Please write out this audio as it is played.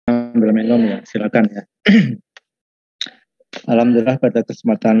sambil minum ya, silakan ya. Alhamdulillah pada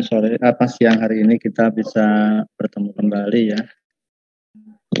kesempatan siang hari ini kita bisa bertemu kembali ya.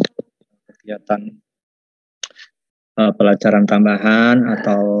 Kegiatan pelajaran tambahan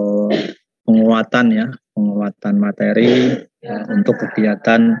atau penguatan materi ya, untuk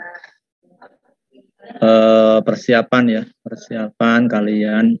kegiatan persiapan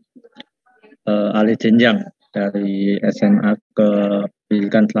kalian alih jenjang dari SMA ke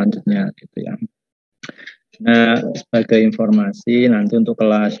pendidikan selanjutnya gitu ya. Nah, sebagai informasi nanti untuk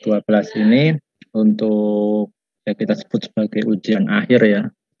kelas 12 ini untuk kita sebut sebagai ujian akhir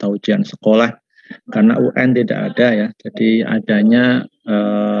ya atau ujian sekolah karena UN tidak ada ya. Jadi adanya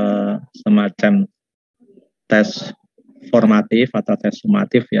semacam tes formatif atau tes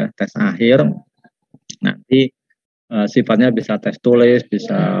sumatif ya, tes akhir. Nanti sifatnya bisa tes tulis,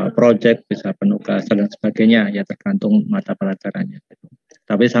 bisa project, bisa penugasan dan sebagainya ya tergantung mata pelajarannya.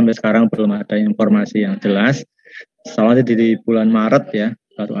 Tapi sampai sekarang belum ada informasi yang jelas. Soalnya di bulan Maret ya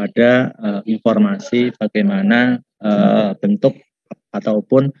baru ada informasi bagaimana bentuk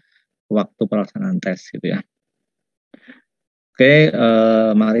ataupun waktu pelaksanaan tes gitu ya. Oke,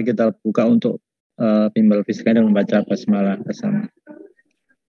 mari kita buka untuk bimbel fisika dan membaca basmalah bersama.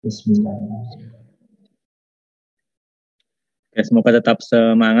 Bismillah. Oke, semoga tetap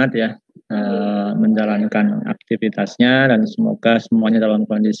semangat ya menjalankan aktivitasnya dan semoga semuanya dalam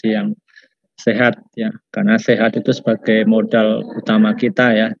kondisi yang sehat ya, karena sehat itu sebagai modal utama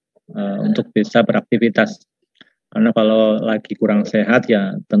kita ya untuk bisa beraktivitas. Karena kalau lagi kurang sehat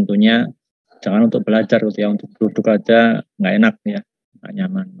ya tentunya jangan untuk belajar gitu ya, untuk duduk aja nggak enak ya, nggak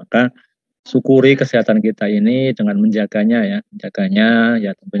nyaman. Maka syukuri kesehatan kita ini dengan menjaganya ya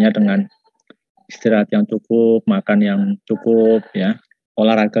tentunya dengan istirahat yang cukup, makan yang cukup ya,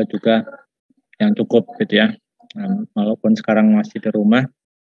 olahraga juga yang cukup gitu ya. Nah, walaupun sekarang masih di rumah,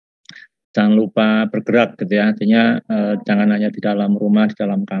 jangan lupa bergerak gitu ya. Artinya jangan hanya di dalam rumah, di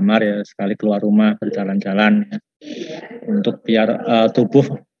dalam kamar ya, sekali keluar rumah berjalan-jalan ya. Untuk biar tubuh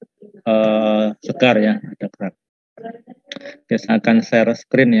segar ya, ada gerak. Oke, saya akan share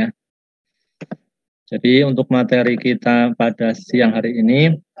screen ya. Jadi untuk materi kita pada siang hari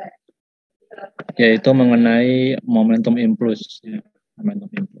ini yaitu mengenai momentum impuls ya, momentum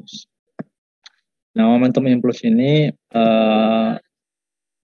impuls. Nah, momentum impuls ini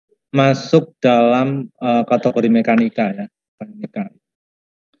masuk dalam kategori mekanika ya, mekanika.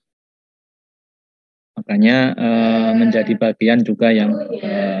 Makanya menjadi bagian juga yang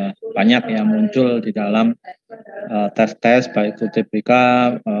banyak yang muncul di dalam tes-tes baik itu TPK,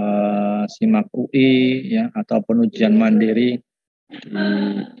 SIMAK UI ya ataupun ujian mandiri di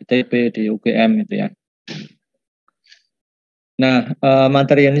ITB, di UGM gitu ya. Nah,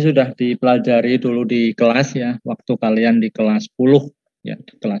 materi ini sudah dipelajari dulu di kelas ya, waktu kalian di kelas 10 ya,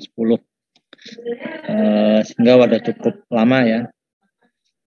 di kelas 10. Sehingga sudah cukup lama ya.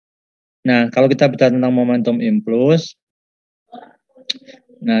 Nah, kalau kita bicara tentang momentum impuls,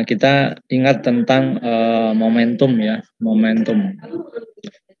 nah kita ingat tentang momentum ya, momentum.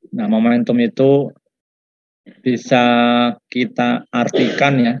 Nah, momentum itu bisa kita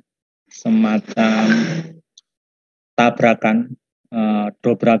artikan ya semacam tabrakan,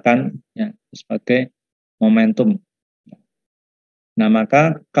 dobrakan ya sebagai momentum. Nah,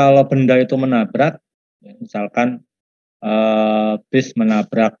 maka kalau benda itu menabrak, ya, misalkan bis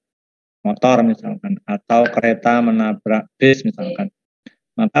menabrak motor misalkan, atau kereta menabrak bis misalkan,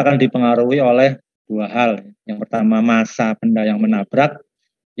 maka akan dipengaruhi oleh dua hal. Yang pertama massa benda yang menabrak,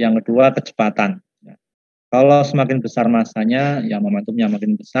 yang kedua kecepatan. Kalau semakin besar massanya, ya momentumnya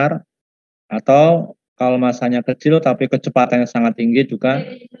makin besar. Atau kalau massanya kecil tapi kecepatannya sangat tinggi juga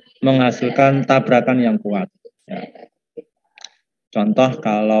menghasilkan tabrakan yang kuat. Ya. Contoh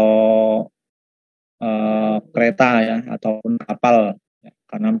kalau kereta ya ataupun kapal, ya,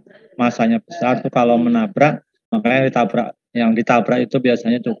 karena massanya besar itu kalau menabrak, makanya yang ditabrak itu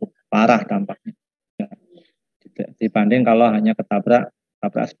biasanya cukup parah dampaknya. Ya. Dibanding kalau hanya tabrak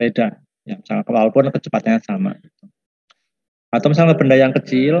sepeda. Ya, misalnya walaupun kecepatannya sama. Atau misalnya benda yang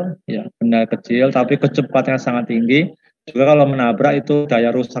kecil, ya benda kecil tapi kecepatannya sangat tinggi, juga kalau menabrak itu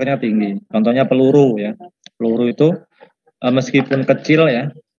daya rusaknya tinggi. Contohnya peluru ya, peluru itu meskipun kecil ya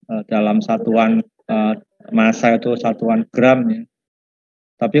dalam satuan massa itu satuan gram ya,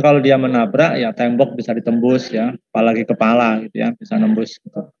 tapi kalau dia menabrak ya tembok bisa ditembus ya, apalagi kepala gitu ya bisa nembus.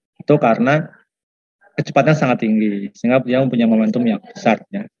 Itu karena kecepatannya sangat tinggi sehingga dia mempunyai momentum yang besar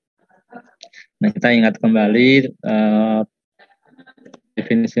ya. Nah, kita ingat kembali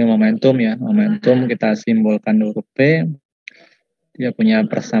definisi momentum ya. Momentum kita simbolkan huruf P. Dia punya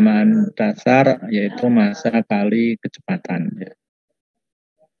persamaan dasar yaitu massa kali kecepatan ya.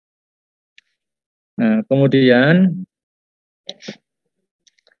 Nah, kemudian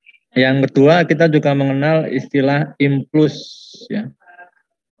yang kedua kita juga mengenal istilah impuls ya.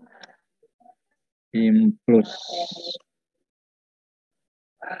 Impuls.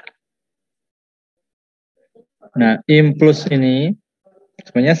 Nah, impuls ini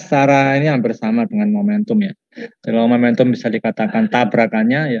sebenarnya secara ini hampir sama dengan momentum ya. Kalau momentum bisa dikatakan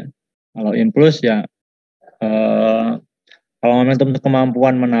tabrakannya ya. Kalau impuls ya kalau momentum itu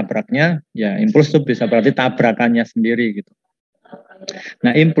kemampuan menabraknya, ya impuls itu bisa berarti tabrakannya sendiri gitu.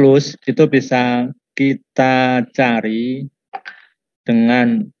 Nah, impuls itu bisa kita cari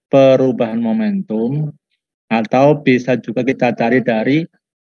dengan perubahan momentum atau bisa juga kita cari dari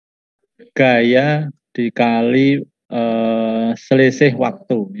gaya dikali selisih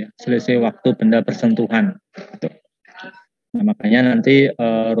waktu ya, selisih waktu benda bersentuhan. Gitu. Nah, makanya nanti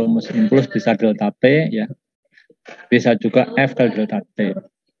rumus impuls bisa delta P ya, bisa juga F kali delta T.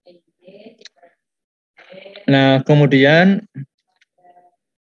 Nah, kemudian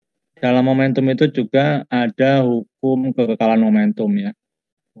dalam momentum itu juga ada hukum kekekalan momentum ya.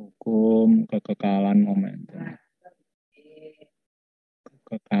 Hukum kekekalan momentum.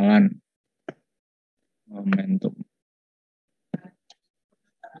 Kekekalan momentum.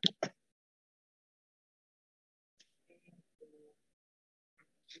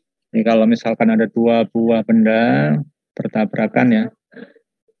 Ini kalau misalkan ada dua buah benda bertabrakan ya.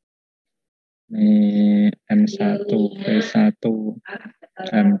 Ini M1, V1,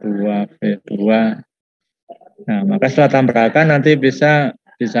 M2, V2. Nah, maka setelah tabrakan nanti bisa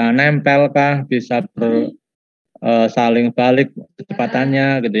nempel kah, bisa saling balik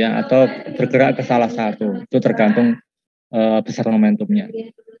kecepatannya gitu ya, atau bergerak ke salah satu. Itu tergantung besar momentumnya.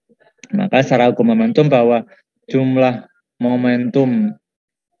 Maka secara hukum momentum bahwa jumlah momentum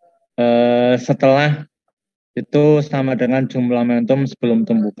setelah itu sama dengan jumlah momentum sebelum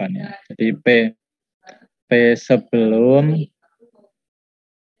tumbukannya. Jadi P sebelum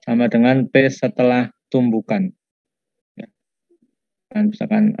sama dengan P setelah tumbukan. Ya. Dan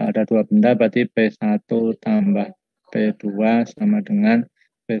misalkan ada dua benda berarti P1 tambah P2 sama dengan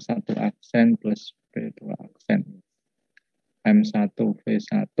P1 aksen plus P2 aksen. M1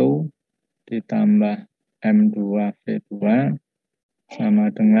 V1 ditambah M2 V2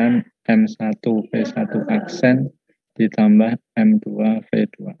 sama dengan M1 V1 aksen ditambah M2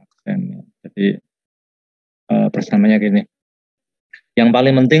 V2 aksen. Jadi persamanya gini. Yang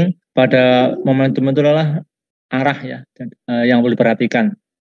paling penting pada momentum itu adalah arah ya, yang perlu diperhatikan.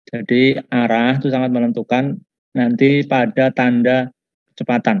 Jadi arah itu sangat menentukan nanti pada tanda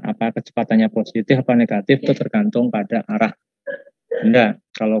kecepatan. Apa kecepatannya positif apa negatif itu tergantung pada arah benda.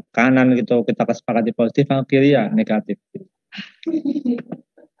 Kalau kanan gitu kita kesepakati positif, kalau kiri ya negatif.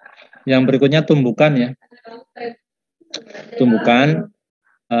 Yang berikutnya tumbukan ya. Tumbukan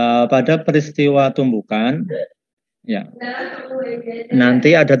pada peristiwa tumbukan ya.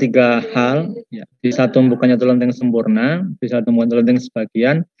 Nanti ada tiga hal ya. Bisa tumbukannya itu lenting sempurna, bisa tumbukan lenting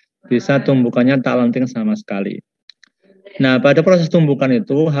sebagian, bisa tumbukannya tak lenting sama sekali. Nah, pada proses tumbukan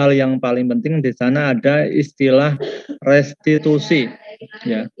itu hal yang paling penting di sana ada istilah restitusi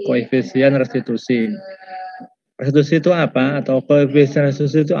ya, koefisien restitusi. Restitusi itu apa? Atau koefisien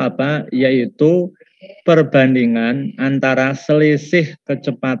restitusi itu apa? Yaitu perbandingan antara selisih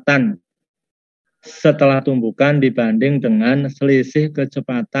kecepatan setelah tumbukan dibanding dengan selisih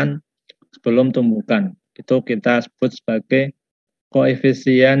kecepatan sebelum tumbukan. Itu kita sebut sebagai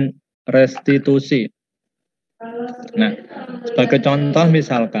koefisien restitusi. Nah, sebagai contoh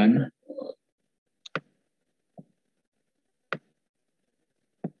misalkan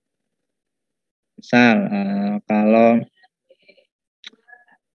kalau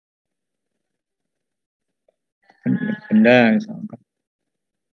benda misalkan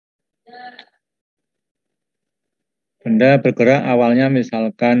benda bergerak awalnya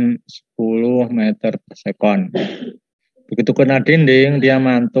misalkan 10 meter per sekon. Begitu kena dinding dia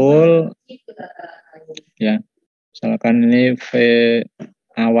mantul ya. Misalkan ini V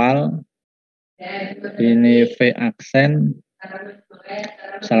awal, ini V aksen,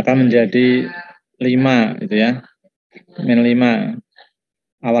 misalkan menjadi 5 gitu ya, min 5.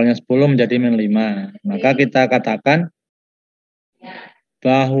 Awalnya 10 menjadi min 5. Maka kita katakan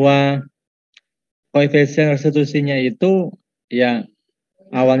bahwa koefisien restitusinya itu ya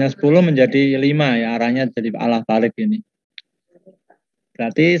awalnya 10 menjadi 5 ya, arahnya jadi arah balik ini.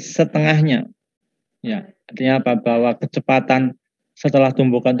 Berarti setengahnya. Ya, artinya apa? Bahwa kecepatan setelah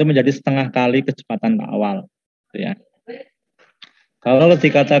tumbukan itu menjadi setengah kali kecepatan awal. Ya. Kalau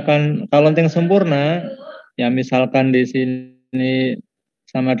dikatakan kalau lenting sempurna, ya misalkan di sini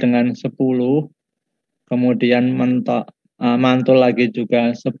sama dengan 10, kemudian mantul lagi juga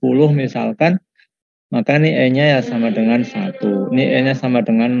 10 misalkan, maka ini E-nya ya sama dengan 1. Ini E-nya sama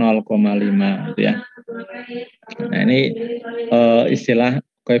dengan 0,5 gitu ya. Nah, ini istilah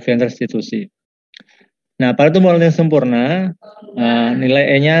koefisien restitusi. Nah, pada tumbuh lengking sempurna,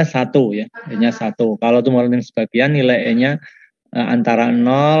 nilai E-nya 1 ya. E-nya 1. Kalau tumbuh lengking sebagian, nilai E-nya antara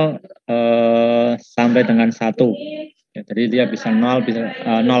 0 sampai dengan 1. Ya, jadi dia bisa 0, bisa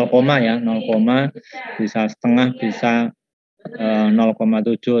 0, ya, 0, bisa setengah, bisa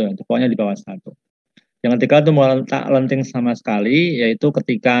 0,7 ya. Pokoknya di bawah 1. Yang ketiga tumbuh tak lenting sama sekali, yaitu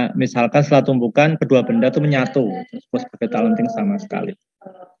ketika misalkan setelah tumbukan kedua benda itu menyatu, terus sebagai tak lenting sama sekali.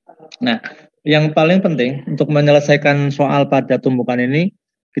 Nah, yang paling penting untuk menyelesaikan soal pada tumbukan ini,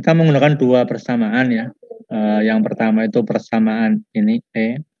 kita menggunakan dua persamaan ya. Yang pertama itu persamaan ini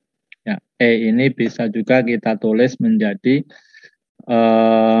E. Ya, E ini bisa juga kita tulis menjadi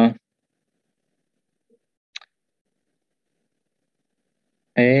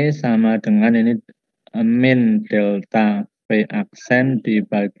E sama dengan ini min delta V aksen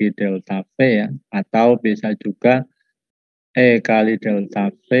dibagi delta V ya. Atau bisa juga E kali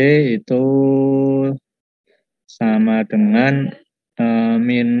delta V itu sama dengan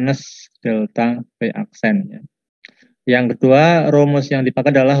minus delta V aksen ya. Yang kedua, rumus yang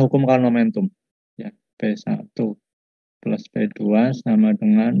dipakai adalah hukum kawan momentum. Ya, P1 plus P2 sama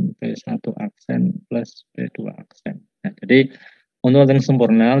dengan P1 aksen plus P2 aksen. Nah, jadi untuk lenting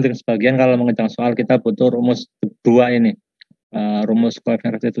sempurna, lenting sebagian kalau mengerjakan soal kita butuh rumus kedua ini. Rumus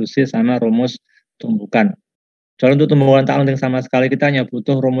koefisien restitusi sama rumus tumbukan. Jadi untuk tumbukan tak lenting sama sekali kita hanya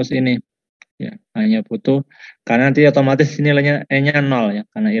butuh rumus ini. Ya, hanya butuh karena nanti otomatis nilainya E-nya 0 ya.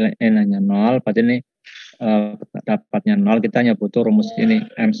 Karena E-nya 0, berarti ini dapatnya 0, kita hanya butuh rumus ini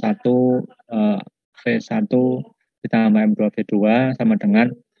M1 V1 ditambah M2 V2 sama dengan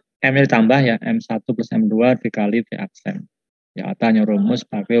M-nya ditambah ya M1 plus M2 dikali V aksen. Ya, atau hanya rumus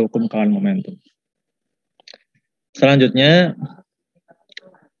pakai hukum kawan momentum. Selanjutnya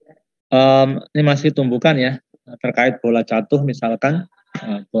ini masih tumbukan ya, terkait bola jatuh misalkan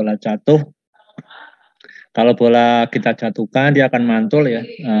bola jatuh. Kalau bola kita jatuhkan dia akan mantul ya,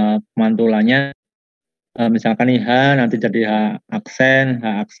 mantulannya misalkan ini H nanti jadi H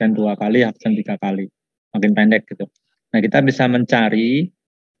aksen 2 kali, aksen 3 kali, makin pendek gitu. Nah, kita bisa mencari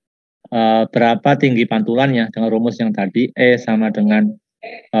berapa tinggi pantulannya dengan rumus yang tadi E sama dengan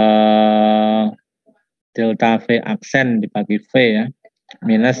delta V aksen dibagi V ya,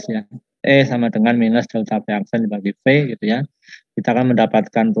 minus ya, E sama dengan minus delta V aksen dibagi V gitu ya. Kita akan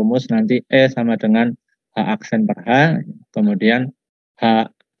mendapatkan rumus nanti E sama dengan H aksen per H, kemudian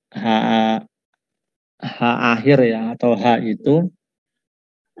H akhir ya, atau H itu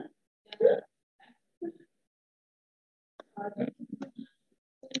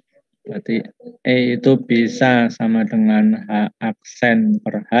berarti E itu bisa sama dengan H aksen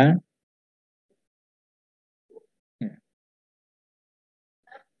per H.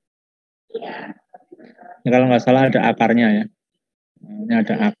 Ini kalau nggak salah ada akarnya ya. Ini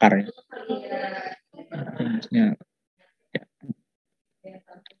ada akar ya. Rumusnya. Ya.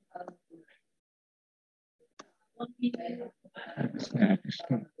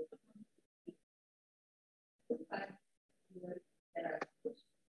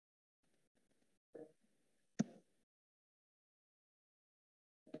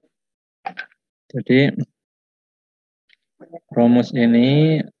 Jadi rumus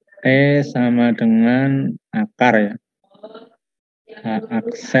ini E sama dengan akar ya. H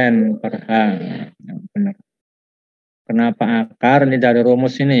aksen per H. Ya, benar. Kenapa akar? Ini dari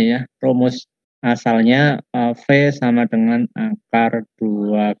rumus ini ya. Rumus asalnya V sama dengan akar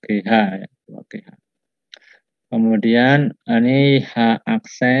 2GH ya. 2GH. Kemudian ini H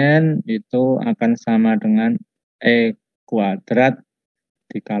aksen itu akan sama dengan E kuadrat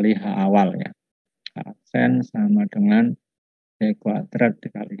dikali H awal ya. H aksen sama dengan E kuadrat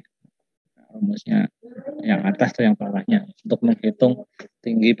dikali. Nah, rumusnya yang atas atau yang bawahnya untuk menghitung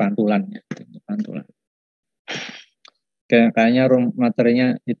tinggi pantulannya. Tinggi pantulan. Oke, kayaknya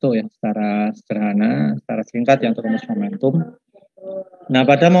materinya itu ya secara sederhana, secara singkat yang rumus momentum. Nah,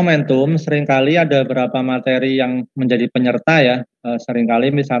 pada momentum seringkali ada beberapa materi yang menjadi penyerta ya.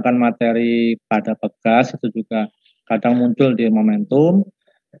 Seringkali misalkan materi pada pegas itu juga kadang muncul di momentum.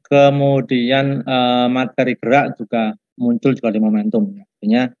 Kemudian materi gerak juga muncul juga di momentum.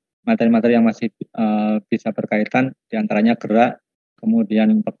 Artinya materi-materi yang masih bisa berkaitan diantaranya gerak,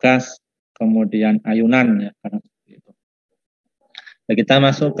 kemudian pegas, kemudian ayunan ya. Karena seperti itu. Nah, kita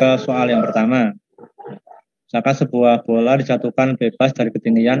masuk ke soal yang pertama. Misalkan sebuah bola dijatuhkan bebas dari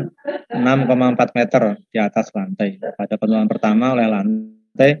ketinggian 6,4 meter di atas lantai. Pada pertemuan pertama oleh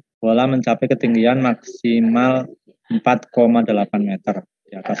lantai, bola mencapai ketinggian maksimal 4,8 meter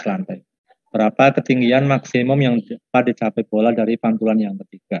di atas lantai. berapa ketinggian maksimum yang dapat dicapai bola dari pantulan yang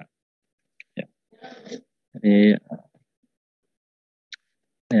ketiga. Ya. Jadi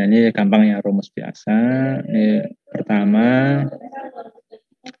ya, ini gampang ya, rumus biasa. Ini pertama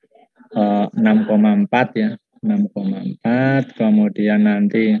 6,4 ya, 6,4, kemudian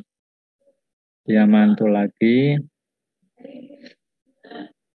nanti dia mantul lagi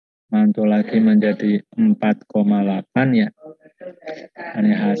menjadi 4,8 ya.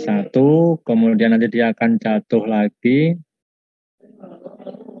 Ini H1, kemudian nanti dia akan jatuh lagi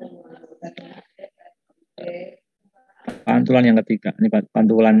pantulan yang ketiga. Ini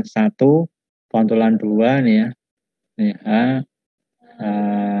pantulan 1, pantulan 2 nih ya. Ini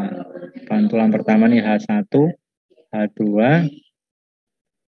pantulan pertama nih H1, H2,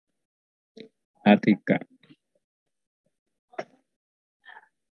 H3.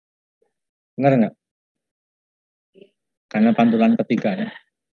 Benar nggak? Karena pantulan ketiga ya.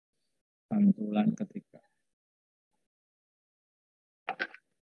 Pantulan ketiga.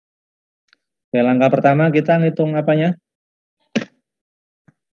 Oke, langkah pertama kita ngitung apanya?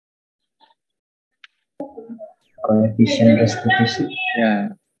 Koefisien restitusi.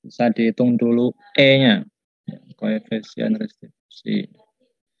 Ya, bisa dihitung dulu E-nya. Koefisien restitusi.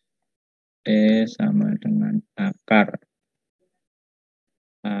 E sama dengan akar.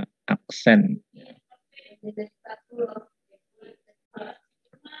 Aksen.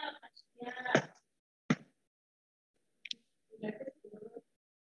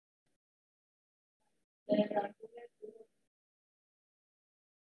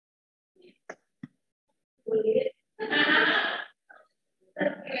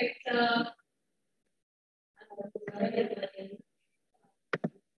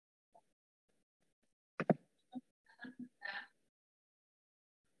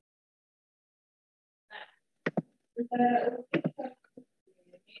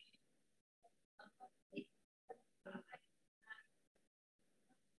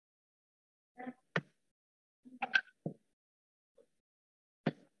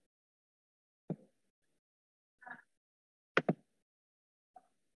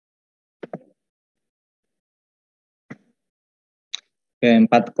 Oke,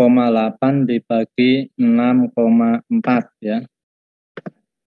 4,8 dibagi 6,4 ya.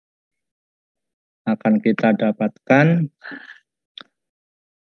 Akan kita dapatkan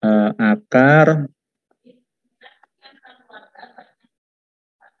akar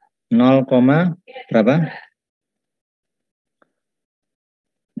 0, berapa?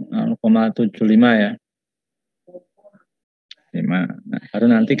 0,75 ya. 5. Nah, baru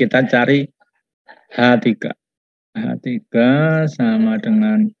nanti kita cari H3. H3 sama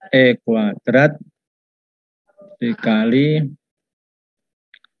dengan E kuadrat dikali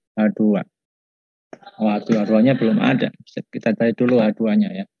H2. Oh, H2-nya belum ada. Kita cari dulu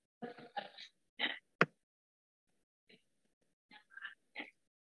H2-nya ya.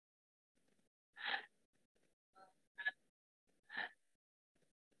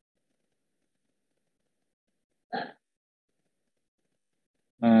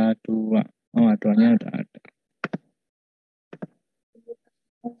 H2. Oh, H2-nya udah ada.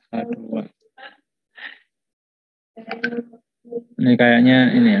 H2. Ini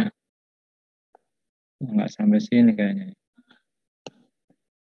kayaknya ini ya. Enggak sampai sini kayaknya.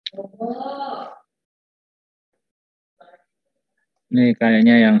 Ini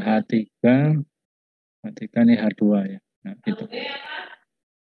kayaknya yang H3. H3 ini H2 ya. Nah, gitu.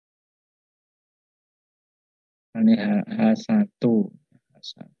 Ini H1.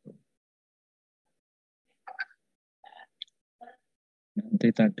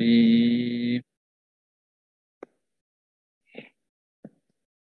 Nanti tadi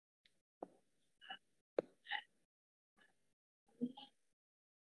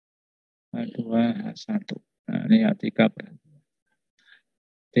H2, H1. Nah, ini H3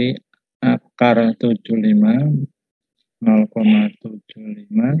 berarti akar 75,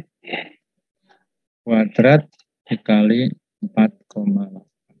 0,75 kuadrat dikali 4,8.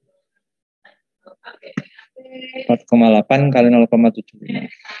 4,8 kali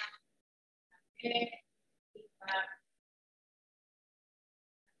 0,75.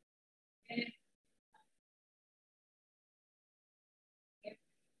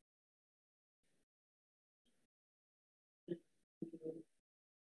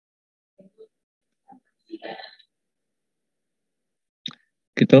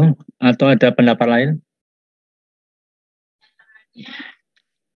 Gitu, atau ada pendapat lain?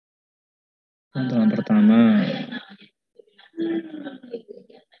 Contoh pertama.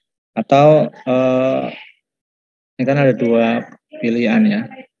 Atau ini kan ada dua pilihan ya.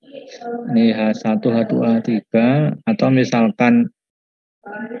 Ini H1, H2, H3, atau misalkan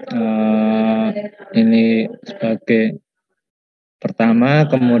ini sebagai pertama,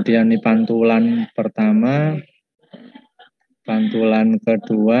 kemudian ini pantulan pertama, pantulan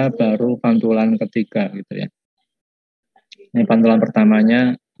kedua, baru pantulan ketiga gitu ya. Ini pantulan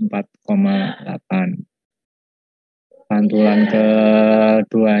pertamanya 4,8. Pantulan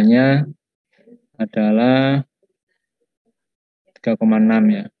keduanya adalah 3,6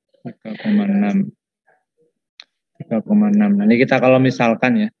 ya. 3,6. 3,6. Nah, ini kita kalau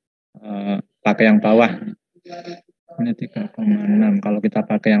misalkan ya pakai yang bawah. Ini 3,6. Kalau kita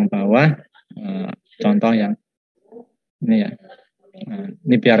pakai yang bawah, contoh yang ini ya. Nah,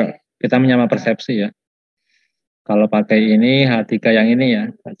 ini biar kita menyama persepsi ya. Kalau pakai ini H3 yang ini ya,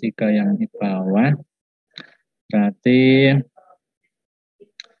 H3 yang di bawah berarti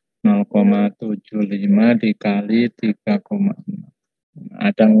 0,75 dikali 3,6.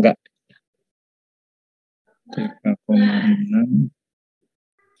 Ada enggak? 3,6.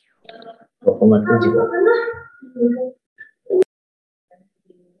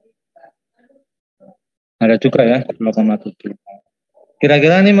 2,7. Ada juga ya, 2,7.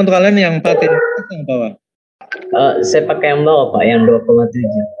 Kira-kira nih untuk kalian yang pakai yang bawah? Saya pakai yang bawah, Pak, yang 2,7.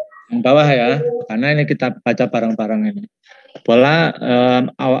 Yang bawah ya, karena ini kita baca bareng-bareng ini. Bola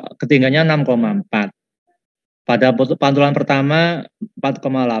ketinggiannya 6,4. Pada pantulan pertama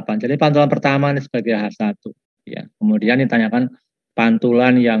 4,8. Jadi pantulan pertama ini sebagai H1. Ya. Kemudian ditanyakan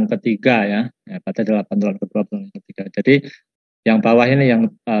pantulan yang ketiga ya. Pada adalah pantulan kedua, pantulan ketiga. Jadi yang bawah ini yang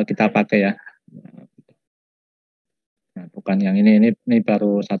kita pakai ya. Nah, bukan yang ini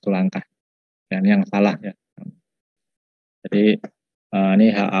baru satu langkah. Dan yang salah ya. Jadi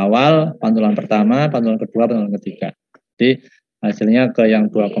ini H awal, pantulan pertama, pantulan kedua, pantulan ketiga. Jadi hasilnya ke yang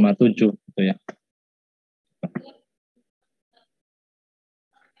 2,7 gitu ya.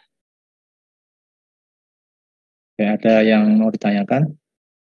 Oke, ada yang mau ditanyakan?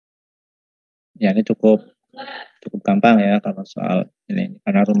 Ya, ini cukup gampang ya kalau soal ini,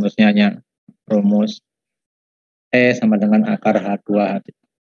 karena rumusnya hanya rumus E sama dengan akar H2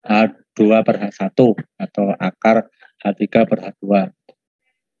 per H1 atau akar H3 per H2.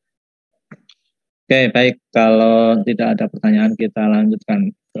 Oke, baik. Kalau tidak ada pertanyaan, kita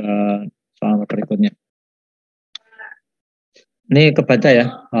lanjutkan ke soal berikutnya. Ini kebaca ya,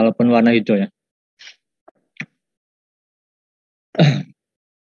 walaupun warna hijau ya.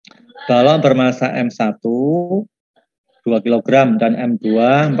 Balon bermasa M1 2 kg dan M2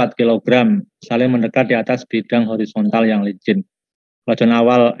 4 kg saling mendekat di atas bidang horizontal yang licin. Wajan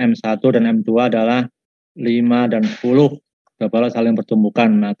awal M1 dan M2 adalah 5 dan 10. Kedua balon saling bertumbukan,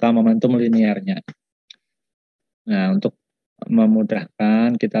 maka momentum linearnya. Nah, untuk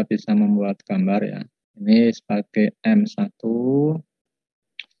memudahkan kita bisa membuat gambar ya. Ini sebagai M1,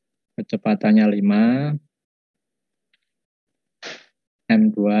 kecepatannya 5,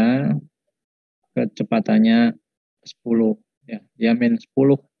 M2, kecepatannya 10 ya, dia min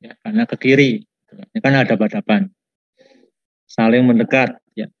 10 ya, karena ke kiri. Ini kan ada hadapan. Saling mendekat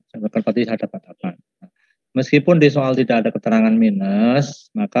ya, seperti hadapan. Meskipun di soal tidak ada keterangan minus,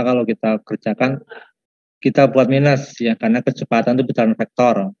 maka kalau kita kerjakan kita buat minus ya, karena kecepatan itu bicara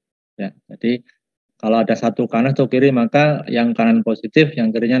vektor ya. Jadi kalau ada satu kanan atau kiri, maka yang kanan positif,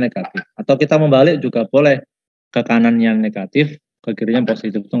 yang kirinya negatif. Atau kita membalik juga boleh, ke kanan yang negatif, ke kirinya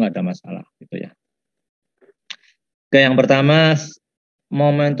positif, itu nggak ada masalah gitu ya. Oke, yang pertama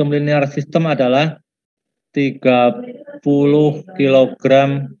momentum linear sistem adalah 30 kg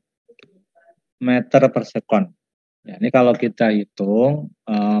meter per sekon. Ya, ini kalau kita hitung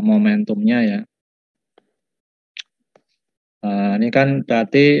momentumnya ya. Ini kan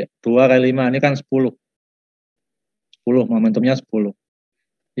berarti 2 kali 5, ini kan 10. 10, momentumnya 10.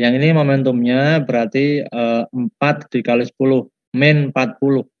 Yang ini momentumnya berarti 4 dikali 10, min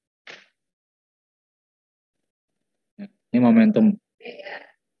 40. Ya, ini momentum.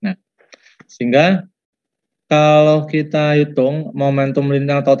 Nah, sehingga kalau kita hitung momentum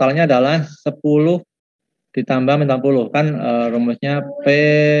linear totalnya adalah 10 ditambah min 40. Kan rumusnya P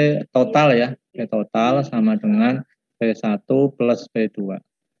total ya. P total sama dengan P1 plus P2.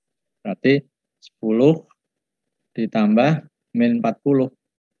 Berarti 10 ditambah min 40.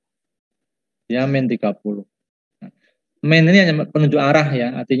 Ya, min 30. Nah, min ini hanya penunjuk arah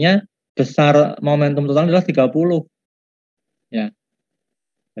ya. Artinya besar momentum total adalah 30. Ya.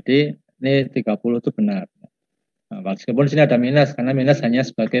 Jadi ini 30 itu benar. Nah, meskipun di sini ada minus, karena minus hanya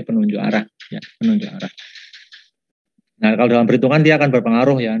sebagai penunjuk arah, ya, penunjuk arah. Nah, kalau dalam perhitungan dia akan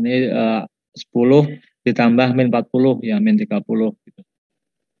berpengaruh ya. Ini 10 ditambah min 40 ya, min 30 gitu.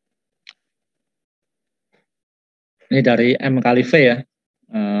 Ini dari M kali V ya.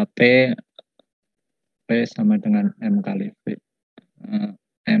 P sama dengan M kali V.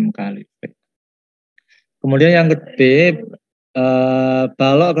 M kali V. Kemudian yang B,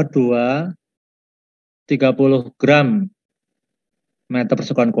 balok kedua 30 gram meter per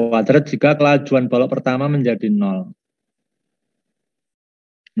sekon kuadrat jika kelajuan balok pertama menjadi 0.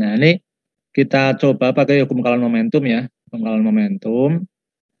 Nah, ini kita coba pakai hukum kalan momentum ya. Hukum kalan momentum.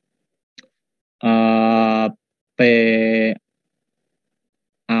 P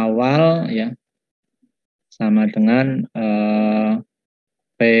awal ya sama dengan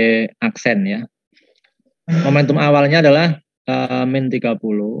P aksen ya. Momentum awalnya adalah min 30.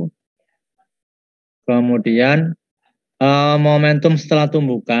 Kemudian momentum setelah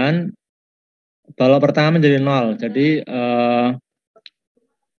tumbukan balok pertama menjadi 0. Jadi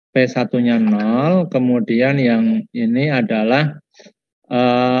P1-nya 0, kemudian yang ini adalah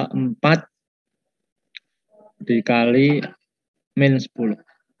 4 dikali min 10.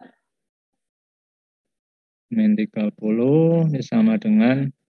 Min 30 sama dengan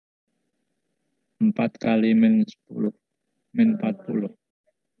 4 kali min 10, min 40.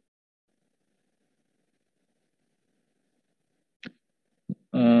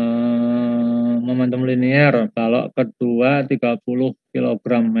 Momentum linear balok kedua 30 kg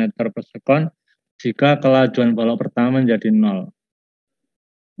meter per sekon jika kelajuan balok pertama menjadi 0.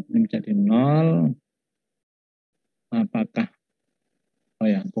 Ini menjadi 0. Apakah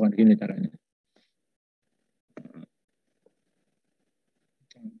bukan gini caranya.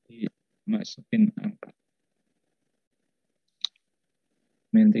 Masukin angka.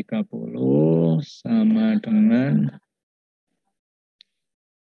 Min 30 sama dengan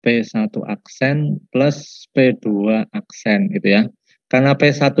P1 aksen plus P2 aksen gitu ya. Karena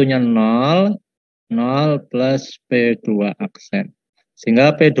P1-nya 0 plus P2 aksen.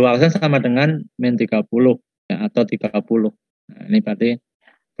 Sehingga P2 aksen sama dengan min 30 ya, atau 30. Nah, ini berarti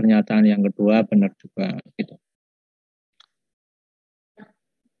pernyataan yang kedua benar juga gitu.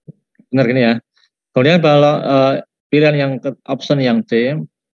 Benar gini ya. Kemudian balok pilihan yang option yang C,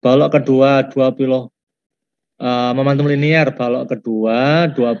 balok kedua 20 momentum linear balok kedua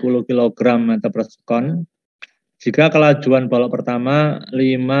 20 kg meter per sekon jika kelajuan balok pertama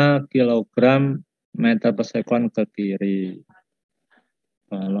 5 kg meter per sekon ke kiri.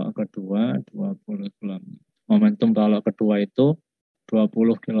 Balok kedua 20 kg. Momentum balok kedua itu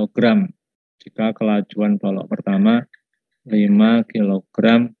 20 kg jika kelajuan balok pertama 5 kg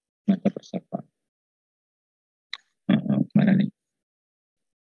meter per sekon. Mana nih?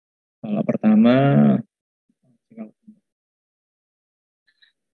 Balok pertama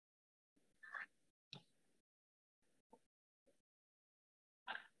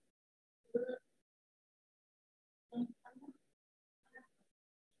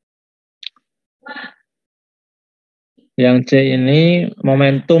yang C ini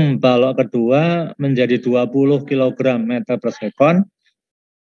momentum balok kedua menjadi 20 kg meter per sekon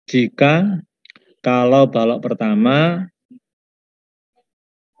jika kalau balok pertama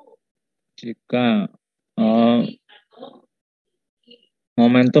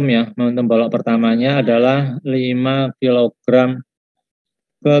momentum balok pertamanya adalah 5 kg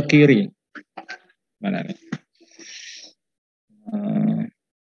ke kiri. Mana nih?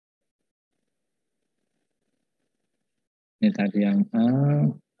 Ini tadi yang A,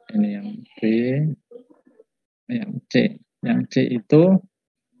 ini yang B, yang C. Yang C itu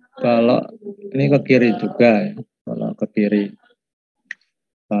balok ini ke kiri juga ya. Balok ke kiri.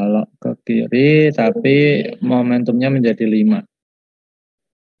 Balok ke kiri tapi momentumnya menjadi 5.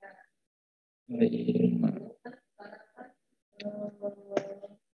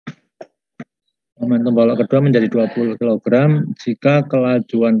 Momentum balok kedua menjadi 20 kg jika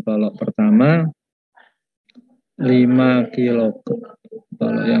kelajuan balok pertama 5 kg.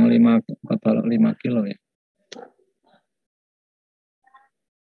 Balok yang 5 kilo ya.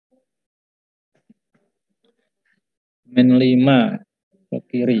 Min 5 ke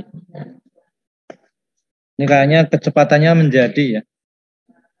kiri. Ini kayaknya kecepatannya menjadi ya.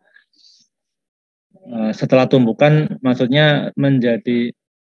 Setelah tumbukan maksudnya menjadi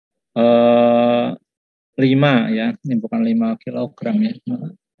 5 ya. Ini bukan 5 kg ya.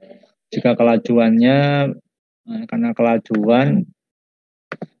 Jika kelajuannya karena kelajuan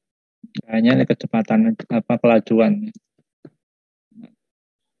kayaknya ini kecepatan kelajuan.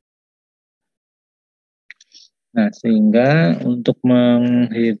 Nah, sehingga untuk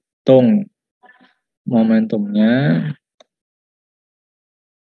menghitung momentumnya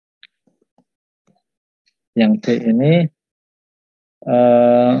yang C ini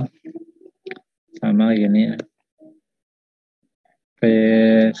sama gini ya. P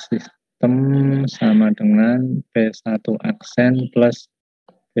sistem sama dengan P1 aksen plus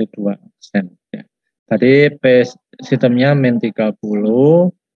P2 aksen ya. Tadi sistemnya min 30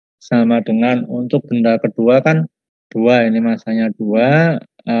 sama dengan untuk benda kedua kan 2, ini masanya 2,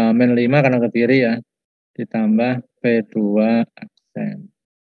 min 5 karena ke kiri ya, ditambah P2 aksen.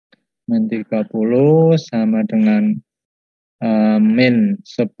 Min 30 sama dengan min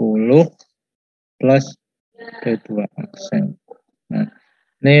 10 plus P2 aksen. Nah,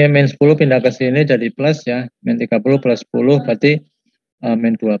 ini min 10 pindah ke sini jadi plus ya, min 30 plus 10 berarti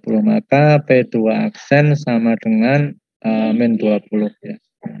min 20, maka P2 aksen sama dengan min 20 ya.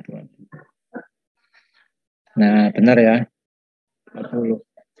 Nah, benar ya. 20.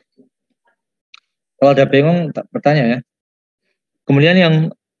 Kalau ada bingung bertanya ya. Kemudian yang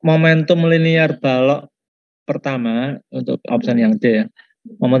momentum linear balok pertama untuk opsi yang D ya.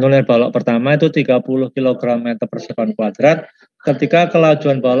 Momentum linear balok pertama itu 30 kg meter per sekon kuadrat ketika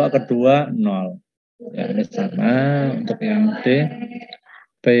kelajuan balok kedua 0. Ya, ini sama untuk yang D.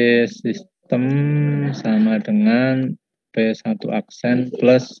 P sistem sama dengan P1 aksen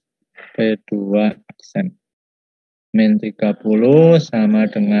plus P2 aksen. Min 30 sama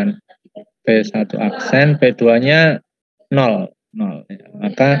dengan P1 aksen, P2-nya 0. Ya.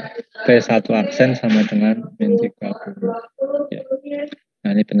 Maka P1 aksen sama dengan min 30. Ya.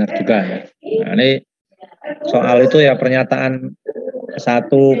 Nah, ini benar juga ya. Nah, ini soal itu ya pernyataan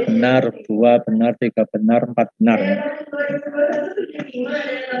 1 benar, 2 benar, 3 benar, 4 benar. Ya.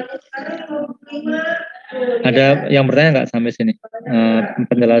 Ada yang bertanya nggak sampai sini?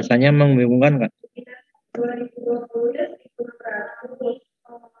 Penjelasannya membingungkan nggak?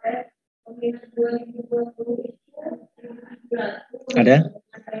 Ada?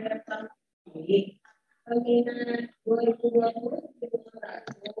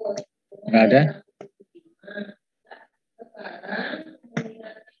 Nggak ada?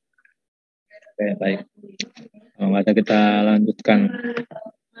 Oke, baik. Kalau nggak ada kita lanjutkan.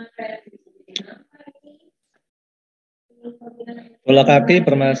 Bola kaki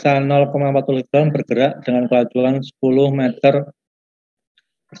bermassa 0,40 gram bergerak dengan kelajuan 10 meter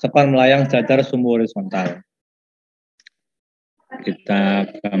per sekon melayang sejajar sumbu horizontal. Kita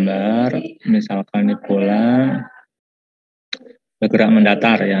gambar, misalkan ini bola bergerak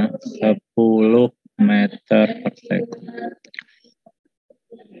mendatar ya, 10 meter per sekon.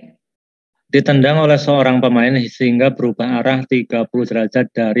 Ditendang oleh seorang pemain sehingga berubah arah 30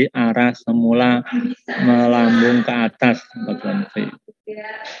 derajat dari arah semula melambung ke atas.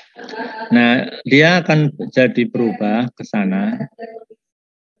 Nah, dia akan jadi berubah ke sana.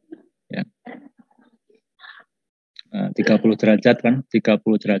 Ya. 30 derajat kan, 30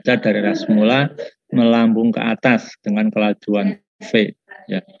 derajat dari arah semula melambung ke atas dengan kelajuan V.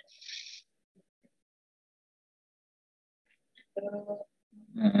 Ya.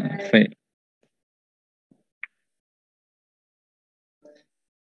 V.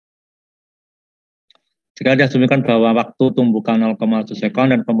 Jika diasumsikan bahwa waktu tumbukan 0,1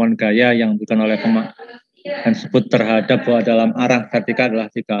 sekon dan komponen gaya yang diberikan oleh pemain disebut terhadap bahwa dalam arah vertikal adalah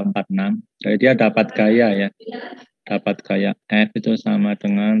 346. Jadi dia dapat gaya ya. Dapat gaya F itu sama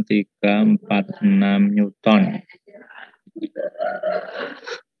dengan 346 Newton.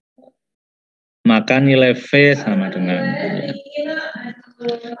 Maka nilai V sama dengan ya.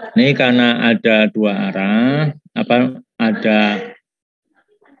 Ini karena ada dua arah, ada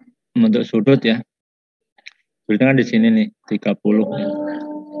bentuk sudut ya. Sudutnya kan di sini nih 30 ya.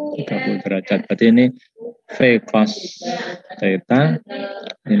 30 derajat. Berarti ini V cos theta,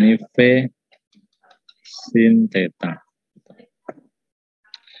 ini V sin theta.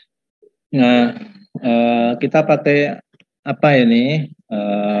 Nah, kita pakai apa ini?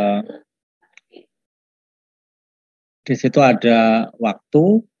 Di situ ada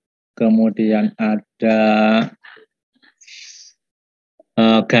waktu, kemudian ada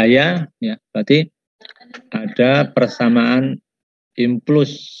gaya, ya. Berarti ada persamaan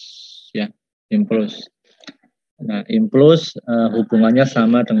impuls, ya, impuls. Nah, impuls hubungannya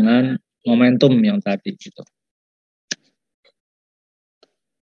sama dengan momentum yang tadi, gitu.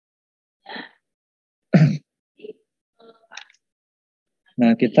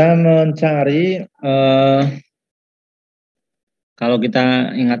 Nah, kita mencari kalau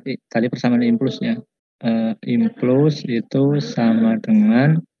kita ingat tadi persamaan impulsnya, impuls itu sama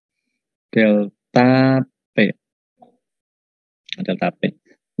dengan delta P. Delta P.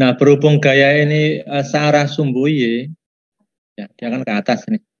 Nah, berhubung gaya ini searah sumbu Y, ya, dia kan ke atas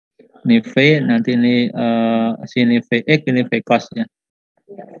nih. Ini V, nanti ini sini Vx, ini V cosnya.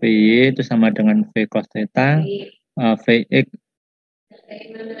 Vy itu sama dengan V cos theta, Vx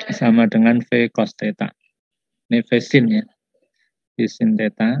sama dengan V cos theta. Ini V sin ya. V sin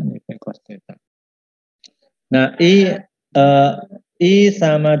theta, ini V cos theta. Nah, I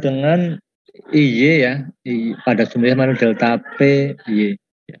sama dengan IY ya, pada sumbernya mana delta P Y.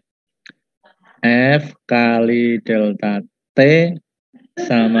 F kali delta T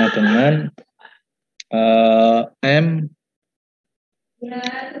sama dengan M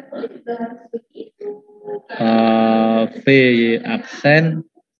VY aksen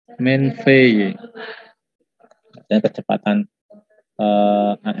min VY. Dan kecepatan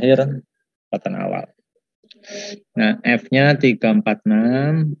akhir, kecepatan awal. Nah, F-nya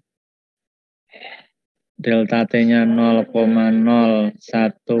 346, delta T-nya 0,01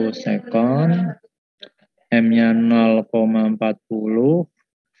 sekon, M-nya 0,40.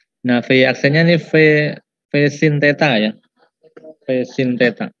 Nah, V aksennya ini V sin theta ya. V sin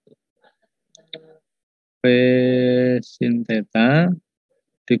theta. V sin theta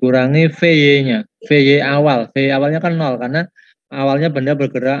dikurangi VY-nya. VY awal. VY awalnya kan 0 karena awalnya benda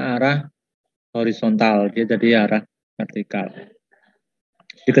bergerak arah horizontal. Dia jadi arah vertikal.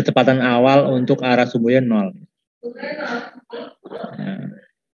 Di kecepatan awal untuk arah sumbernya 0. Nah.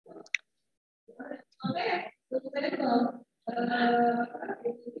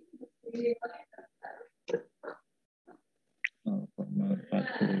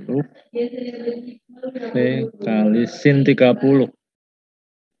 0,40 V kali sin 30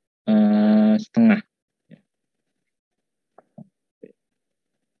 setengah.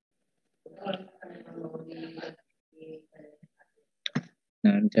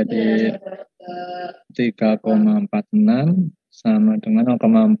 Nah, jadi 3,46 sama dengan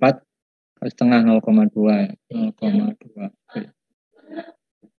 0,4 setengah 0,2 0,2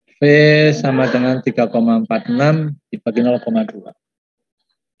 V sama dengan 3,46 dibagi 0,2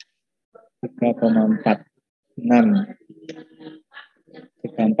 3,46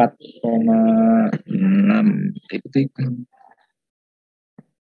 34,6 itu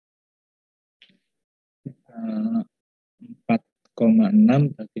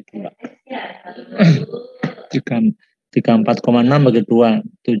 4,6 bagi 2 34,6 bagi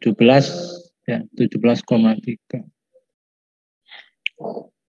 2 17 ya 17,3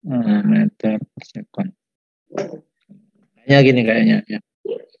 meter per sekon. Kayaknya gini kayaknya ya.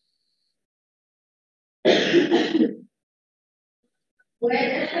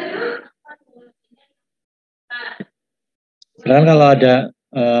 Sekarang kalau ada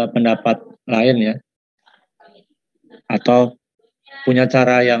pendapat lain ya, atau punya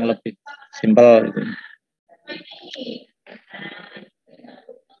cara yang lebih simpel gitu.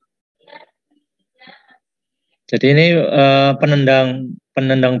 Jadi ini penendang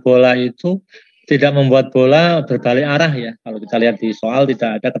bola itu tidak membuat bola berbalik arah ya. Kalau kita lihat di soal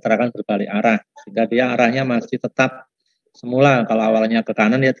tidak ada keterangan berbalik arah, sehingga dia arahnya masih tetap semula. Kalau awalnya ke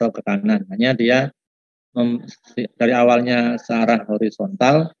kanan dia tetap ke kanan. Hanya dia dari awalnya searah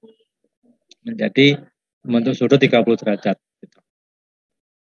horizontal menjadi membentuk sudut 30 derajat.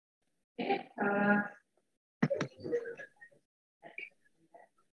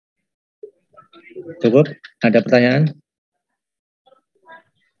 Cukup? Ada pertanyaan?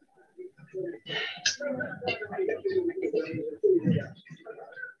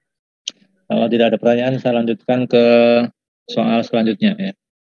 Kalau tidak ada pertanyaan, saya lanjutkan ke soal selanjutnya ya.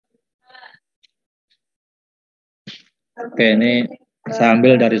 Oke, ini saya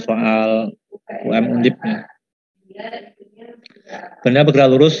ambil dari soal UM Undip ya. Benda bergerak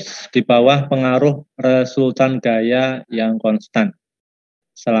lurus di bawah pengaruh resultan gaya yang konstan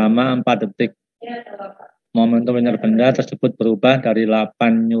selama 4 detik. Momentum linear benda tersebut berubah dari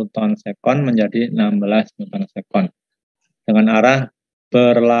 8 Newton sekon menjadi 16 Newton sekon dengan arah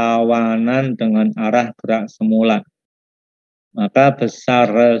berlawanan dengan arah gerak semula. Maka besar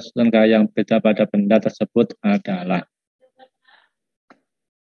resultan gaya yang beda pada benda tersebut adalah.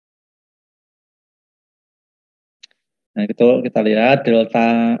 Nah, itu kita lihat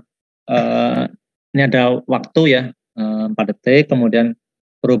delta ini ada waktu ya 4 detik, kemudian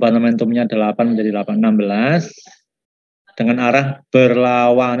perubahan momentumnya 8 menjadi 8, 16 dengan arah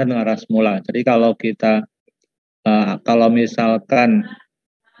berlawanan dengan arah semula. Jadi kalau kita kalau misalkan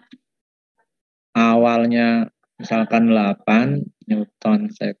awalnya misalkan 8 Newton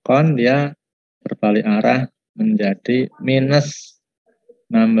sekon, dia berbalik arah menjadi minus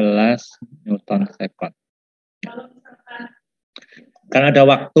 16 Newton sekon. Karena ada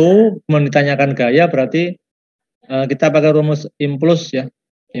waktu, ditanyakan gaya, berarti kita pakai rumus impuls ya.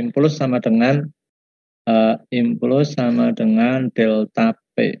 Impuls sama dengan delta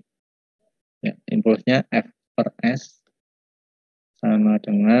P. Ya, impulsnya F per S sama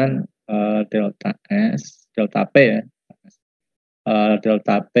dengan delta S, delta P ya.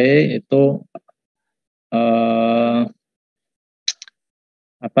 Delta P itu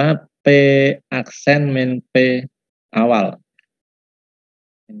P aksen min P awal.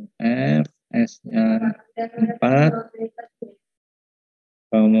 F S-nya 4,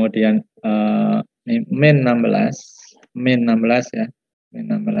 kemudian min 16 ya, min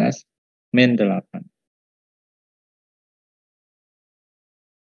 16, min 8.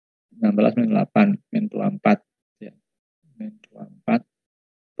 16 min 8, min 24 ya. Min 24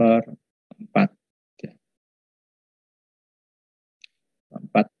 per 4 ya.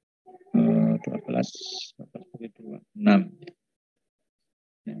 4 12 2 6 ya.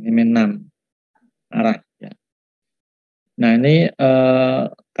 Ini min 6 arah ya. Nah ini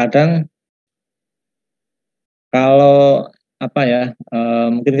kadang kalau apa ya,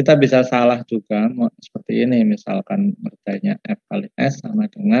 mungkin kita bisa salah juga seperti ini, misalkan ngerjainnya F kali S sama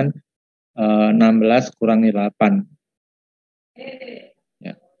dengan 16 kurangi 8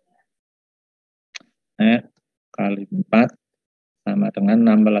 ya. F kali 4 sama dengan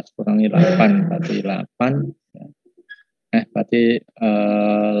 16 kurangi 8 berarti 8 ya. Berarti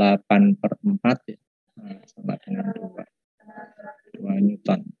 8 per 4 ya. Nah, sama dengan 2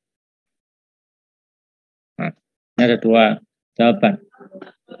 Newton. Nah, ini ada 2 jawaban.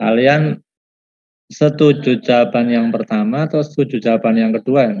 Kalian setuju jawaban yang pertama atau setuju jawaban yang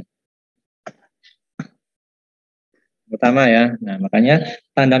kedua? Pertama ya. Nah, makanya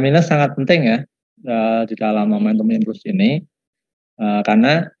tanda minus sangat penting ya di dalam momentum impuls ini.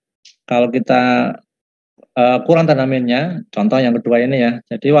 Karena kalau kita kurang tanda minusnya, contoh yang kedua ini ya.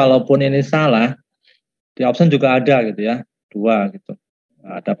 Jadi walaupun ini salah, di option juga ada gitu ya, 2 gitu.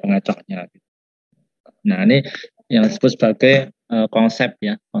 Ada pengecoknya. Gitu. Nah, ini yang disebut sebagai konsep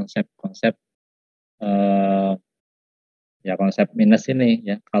ya, konsep ya konsep minus ini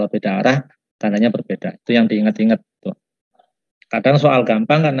ya. Kalau beda arah tandanya berbeda. Itu yang diingat-ingat tuh. Kadang soal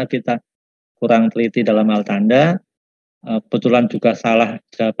gampang karena kita kurang teliti dalam hal tanda, kebetulan juga salah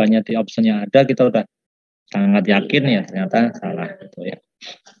jawabannya di optionnya ada, kita udah sangat yakin ya ternyata salah gitu ya.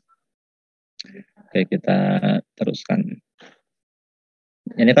 Oke, kita teruskan.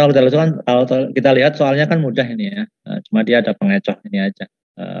 Ini kalau kita lihat soalnya kan mudah ini ya, cuma dia ada pengecoh ini aja,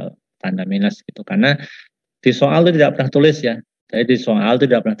 tanda minus gitu, karena di soal itu tidak pernah tulis ya, jadi di soal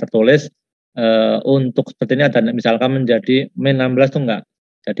itu tidak pernah tertulis untuk seperti ini ada misalkan menjadi min 16 itu enggak,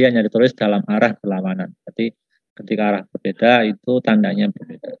 jadi hanya ditulis dalam arah berlawanan, jadi ketika arah berbeda itu tandanya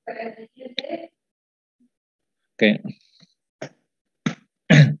berbeda. Oke.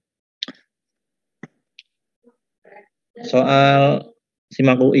 Soal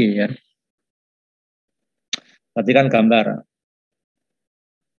simak UI ya. Perhatikan gambar.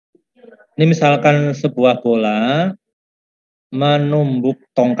 Ini misalkan sebuah bola menumbuk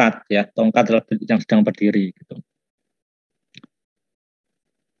tongkat ya, tongkat yang sedang berdiri gitu.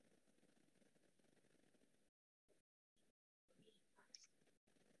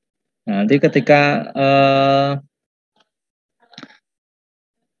 Nah, nanti ketika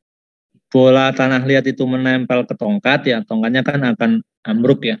bola tanah liat itu menempel ke tongkat ya, tongkatnya kan akan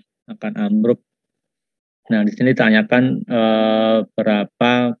ambruk ya, akan ambruk. Nah, di sini ditanyakan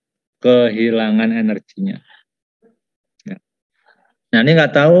berapa kehilangan energinya. Ya. Nah, ini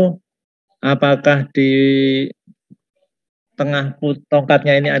nggak tahu apakah di tengah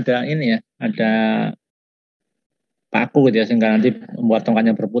tongkatnya ini ya, ada paku gitu ya, sehingga nanti membuat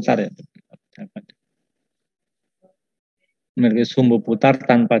tongkatnya berputar ya. Memiliki sumbu putar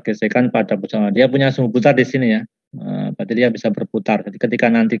tanpa gesekan pada pusat. Dia punya sumbu putar di sini ya, berarti dia bisa berputar. Jadi ketika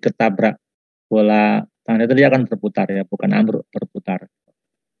nanti ketabrak bola tanah itu dia akan berputar ya, bukan ambruk, berputar.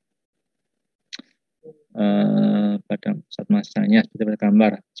 Pada pusat masanya seperti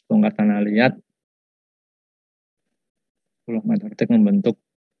gambar sebongkah tanah liat 10 meter detik membentuk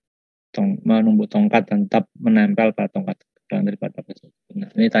menumbuk tongkat dan tetap menempel pada tongkat dan daripada pusat. Nah,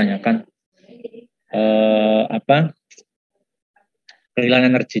 ini tanyakan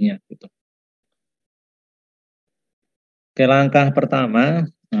kehilangan energinya gitu. Oke, langkah pertama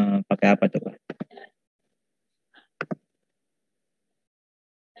pakai apa coba?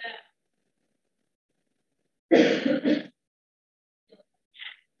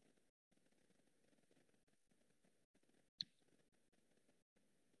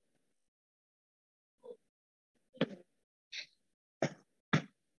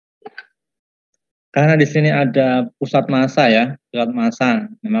 Karena di sini ada pusat massa ya, pusat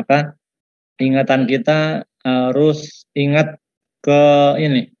massa. Nah, maka ingatan kita harus ingat ke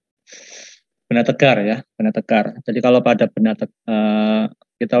ini, benda tegar ya, benda tegar. Jadi kalau pada benda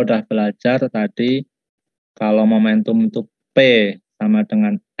kita udah belajar tadi, kalau momentum itu P sama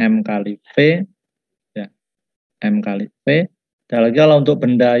dengan M kali V, ya, M kali V. Dan lagi kalau untuk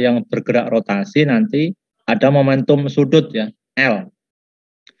benda yang bergerak rotasi nanti ada momentum sudut ya, L.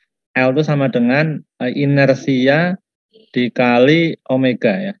 L itu sama dengan inersia dikali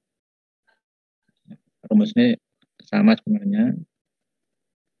omega ya. rumus ini sama sebenarnya.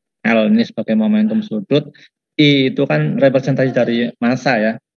 L ini sebagai momentum sudut, I itu kan representasi dari massa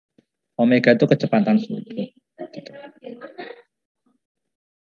ya, omega itu kecepatan sudut. Gitu.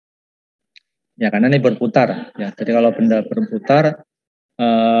 Ya karena ini berputar ya, jadi kalau benda berputar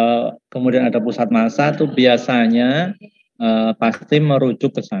kemudian ada pusat massa itu biasanya pasti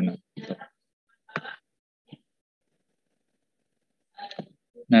merujuk ke sana. Gitu.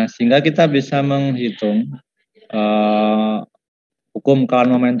 Nah sehingga kita bisa menghitung hukum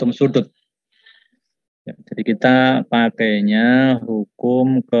kekalan momentum sudut. Ya, jadi kita pakainya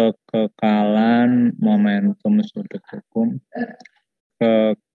hukum kekekalan momentum sudut, hukum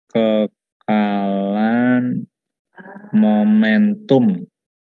kekekalan momentum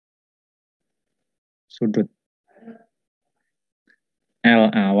sudut.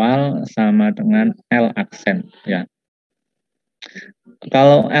 L awal sama dengan L aksen ya.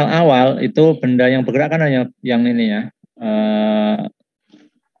 Kalau L awal itu benda yang bergerak kan hanya yang ini ya.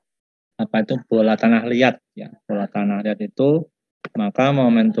 Apa itu bola tanah liat ya, bola tanah liat itu maka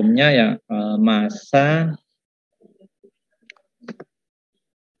momentumnya ya massa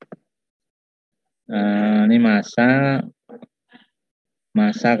ini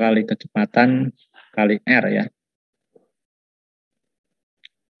massa kali kecepatan kali R ya,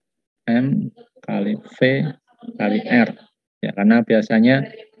 M kali V kali R ya, karena biasanya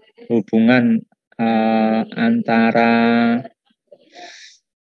hubungan antara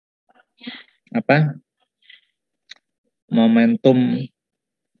apa momentum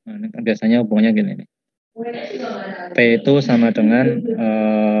kan biasanya hubungannya gini nih. P itu sama dengan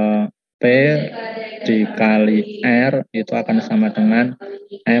P dikali R itu akan sama dengan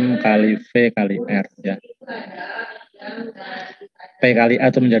M kali V kali R ya. P kali A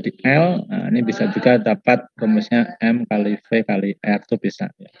itu menjadi L, nah ini bisa juga dapat rumusnya M kali V kali R itu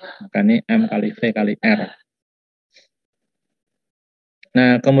bisa ya. Maka ini M kali V kali R.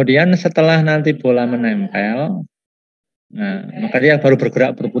 Nah kemudian setelah nanti bola menempel, nah maka dia baru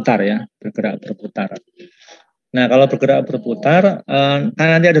bergerak berputar ya, bergerak berputar. Nah kalau bergerak berputar, kan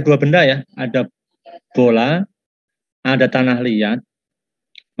nanti ada dua benda ya, ada bola, ada tanah liat.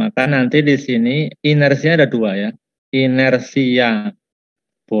 Maka nanti di sini inersinya ada dua ya, inersia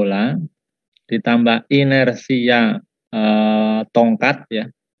bola ditambah inersia tongkat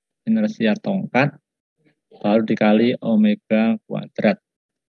ya, inersia tongkat baru dikali omega kuadrat.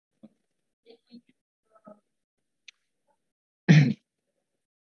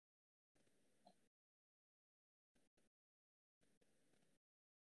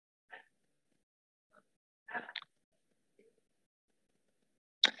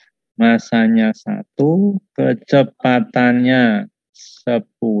 Masanya 1, kecepatannya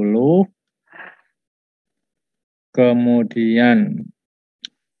 10, kemudian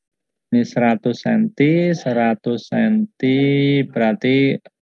ini 100 cm, 100 cm berarti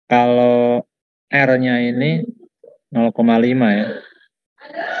kalau R-nya ini 0,5 ya.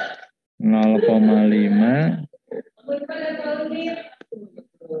 0,5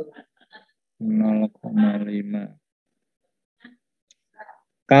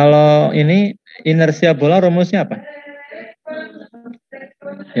 Kalau ini inersia bola rumusnya apa?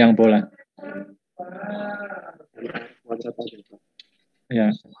 Yang bola. Ya.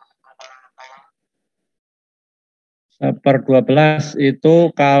 1/12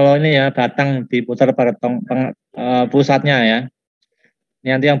 itu kalau ini ya batang diputar pada pusatnya ya.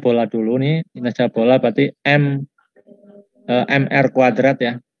 Ini nanti yang bola dulu nih, inersia bola berarti MR kuadrat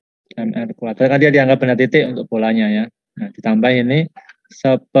ya. MR kuadrat kan dia dianggap benda titik untuk bolanya ya. Nah, ditambah ini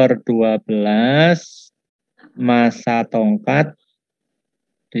 1/12 massa tongkat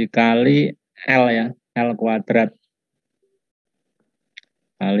dikali L ya, L kuadrat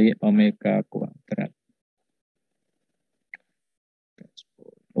kali omega kuadrat.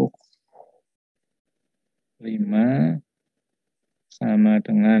 5 sama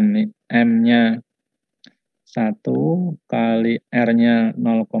dengan M-nya 1 kali R-nya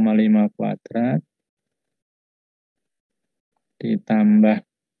 0,5 kuadrat ditambah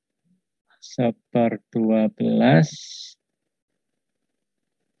 1/12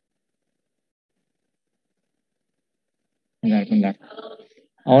 bentar.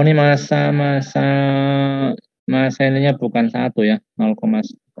 Oh ini massa ininya bukan 1 ya,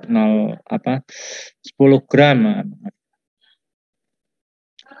 0,0 apa 10 gram.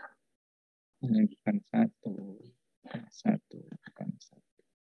 Ini bukan 1, bukan 1.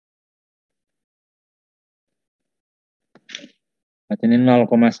 Berarti ini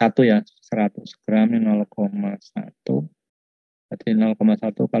 0,1 ya, 100 gram ini 0,1. Berarti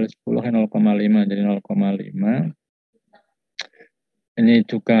 0,1 kali 10 0,5, jadi 0,5. Ini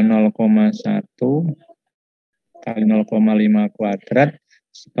juga 0,1 kali 0,5 kuadrat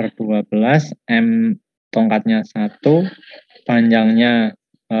per 12, M tongkatnya 1, panjangnya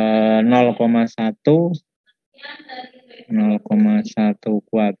 0,1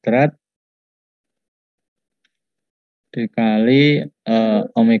 kuadrat dikali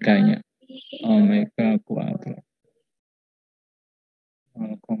omeganya, omega kuadrat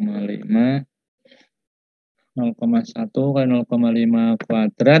 0,1 kali 0,5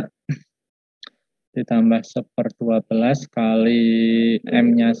 kuadrat ditambah 1/12 kali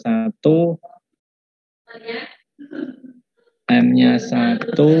M-nya 1, M-nya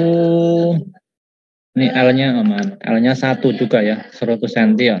 1, ini L-nya aman, L-nya 1 juga ya, 100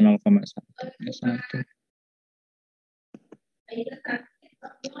 cm ya, 0,1.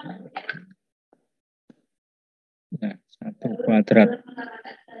 Nah, 1 kuadrat.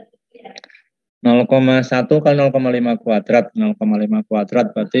 0,1 kali 0,5 kuadrat, 0,5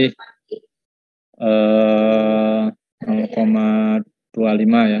 kuadrat berarti 0,25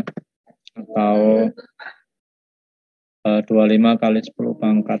 ya, atau 25 kali 10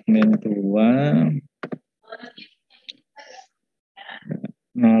 pangkat min 2,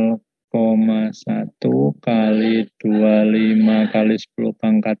 0,1 kali 25 kali 10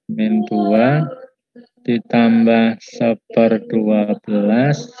 pangkat min 2 ditambah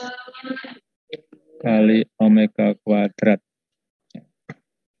 1/12 kali omega kuadrat.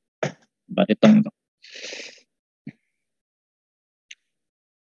 Kita hitung.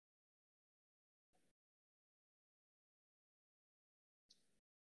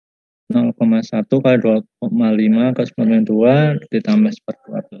 0,1 kali 2,5 ke 92 ditambah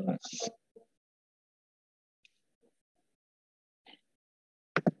 1/12.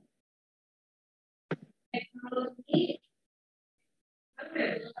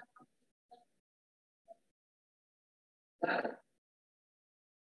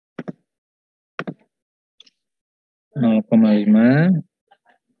 Nol koma lima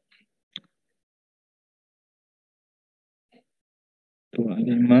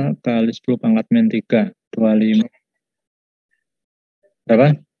kali 10 pangkat min 3, 25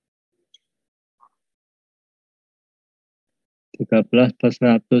 berapa?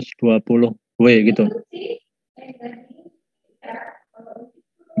 13/120 W gitu.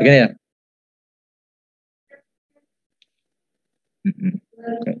 Begini ya?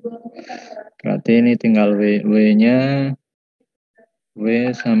 Berarti ini tinggal W-nya, W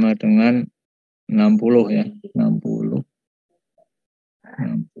sama dengan 60 ya, 60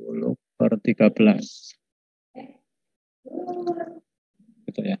 per 13.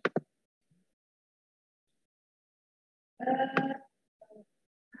 Gitu ya.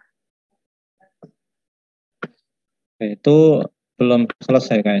 Itu belum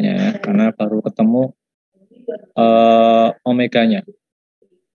selesai kayaknya ya, karena baru ketemu omeganya.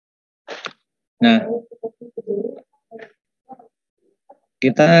 Nah,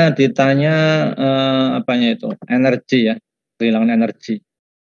 kita ditanya apanya itu, energi ya, kehilangan energi.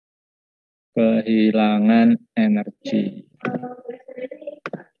 Kehilangan energi.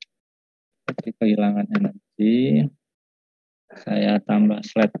 Jadi kehilangan energi, saya tambah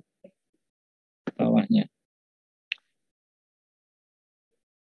slide bawahnya.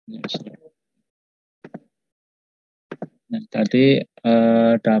 Nah, tadi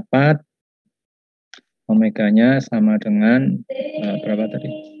dapat omeganya sama dengan berapa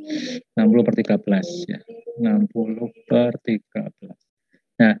tadi? 60/13 ya. 60/13.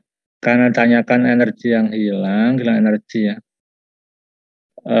 Nah, karena tanyakan energi yang hilang energi ya.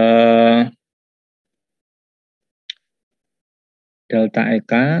 Delta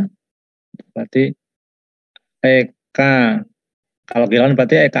EK berarti EK, kalau kehilangan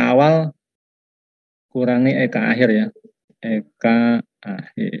berarti EK awal kurangi EK akhir ya. EK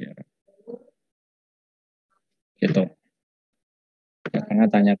akhir. Gitu. Ya, karena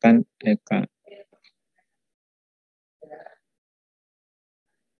tanyakan EK.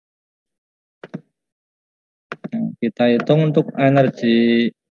 Nah, kita hitung untuk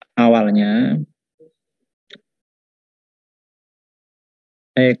energi awalnya.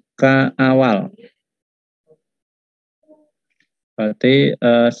 EK awal. Berarti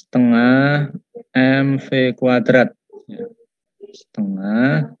setengah MV kuadrat. Ya.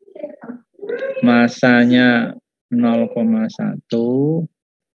 Setengah. Masanya 0,1.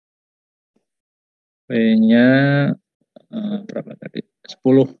 P-nya berapa tadi?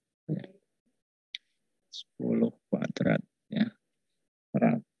 10. 10 kuadrat ya.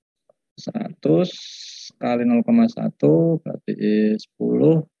 100 kali 0,1 berarti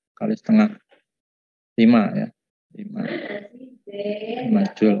 10 kali setengah 5 ya. 5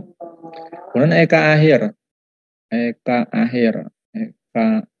 Joule. Kemudian EK akhir. EK akhir.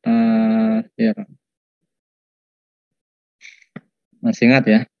 Masih ingat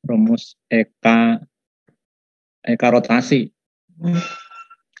ya, rumus Eka rotasi.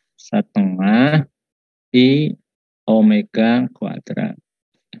 Setengah I omega kuadrat.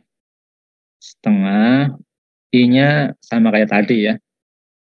 Setengah I-nya sama kayak tadi ya.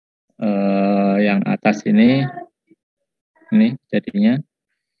 Yang atas ini jadinya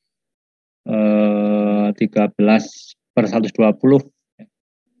 13/120.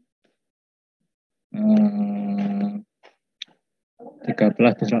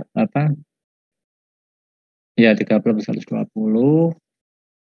 13 apa? Ya 13/120.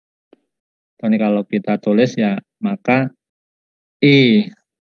 Ini kalau kita tulis ya, maka I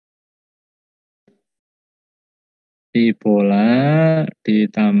bola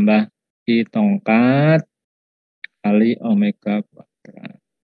ditambah I tongkat kali omega kuadrat.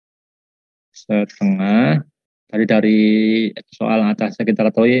 Setengah. Tadi dari soal atasnya kita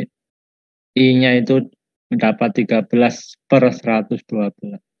ketahui I-nya itu mendapat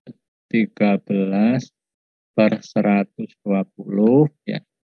 13/120. 13/120 ya.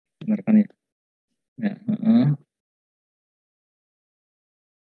 Benar kan ya? Ya,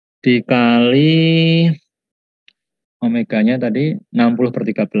 dikali omeganya tadi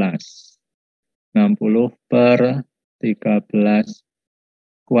 60/13. 60/13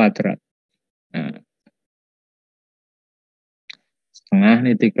 kuadrat. Nah, setengah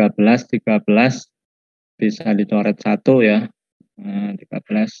nih 13 bisa dicoret 1 ya. Nah,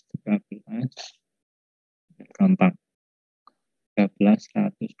 13 gampang.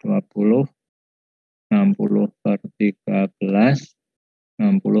 13/120 60/13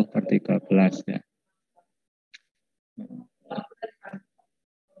 60/13 ya.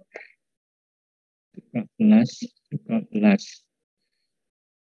 Tiga belas.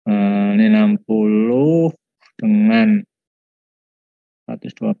 Ini 60 dengan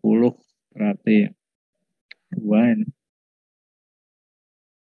 120 berarti 2 ini.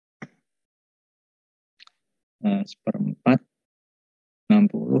 1/4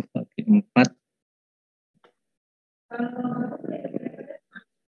 60 bagi 4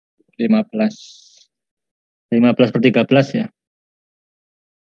 15/13 ya.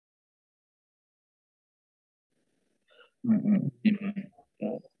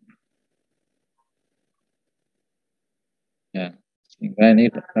 Ya, sehingga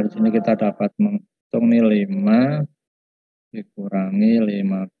ini dari sini kita dapat menghitung nih 5 dikurangi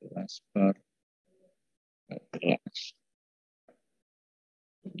 15/13.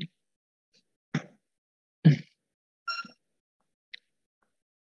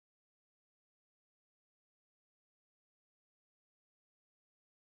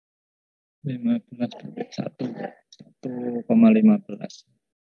 1,15.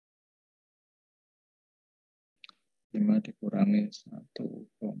 5 dikurangi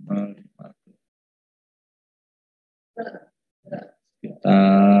 1,15.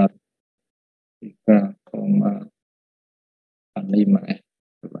 Sekitar 3,85 ya.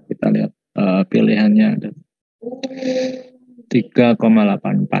 Coba kita lihat pilihannya ada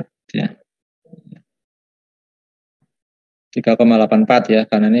 3,84 ya. 3,84 ya,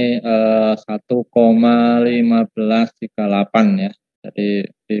 karena ini 1,1538 ya. Jadi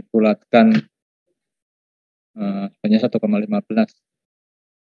dibulatkan hanya 1,15.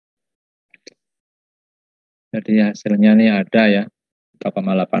 Jadi hasilnya ini ada ya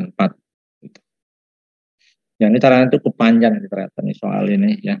 3,84. Ya ini caranya cukup panjang ternyata nih soal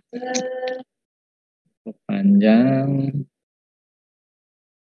ini ya. Cukup panjang.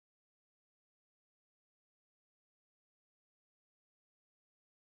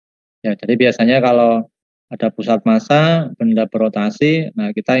 Ya, jadi biasanya kalau ada pusat massa, benda berotasi,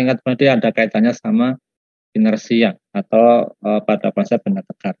 nah kita ingat tadi ada kaitannya sama inersia atau pada fase benda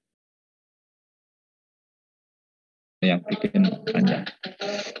tegak. Yang bikin panjang.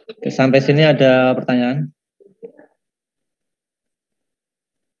 Oke, sampai sini ada pertanyaan?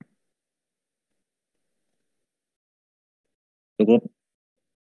 Cukup?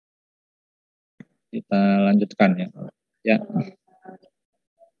 Kita lanjutkan ya. Ya.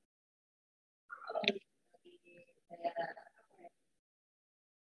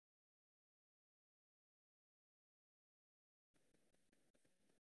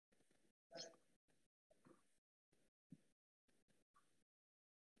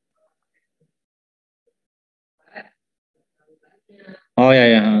 Oh ya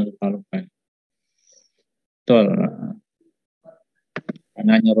ya, lupa. Betul.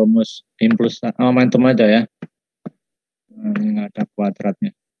 Karena hanya rumus impuls momentum aja ya. Ini nggak ada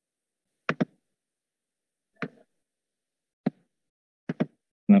kuadratnya.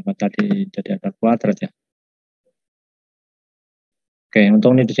 Kenapa tadi jadi ada kuadrat ya? Oke,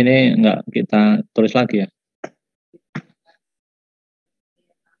 untung nih di sini nggak kita tulis lagi ya.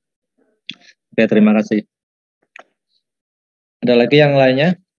 Oke, terima kasih. Ada lagi yang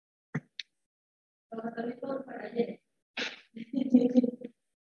lainnya?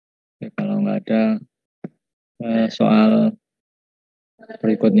 Oke, kalau nggak ada soal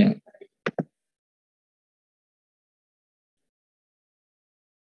berikutnya.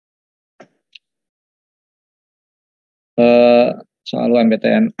 Soal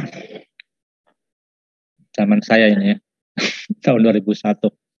UMPTN zaman saya ini ya, tahun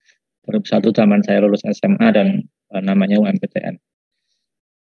 2001. 2001 zaman saya lulus SMA dan namanya UMPTN.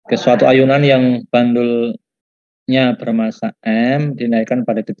 Ke suatu ayunan yang bandulnya bermassa M dinaikkan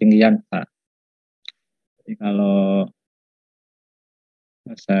pada ketinggian A. Jadi kalau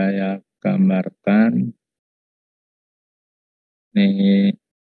saya gambarkan, ini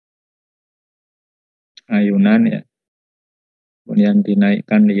ayunan ya, kemudian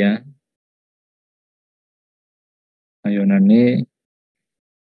dinaikkan dia. Ayunan ini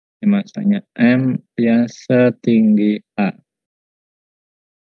massanya M, dia setinggi A.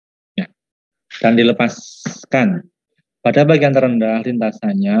 Ya. Dan dilepaskan. Pada bagian terendah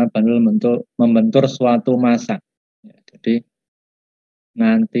lintasannya, bandul membentur suatu massa. Ya, jadi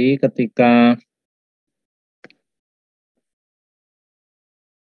nanti ketika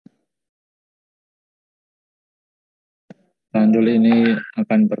bandul ini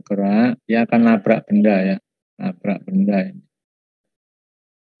akan bergerak, dia akan nabrak benda ya, nabrak benda ini.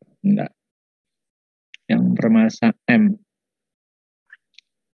 Benda yang bermassa M,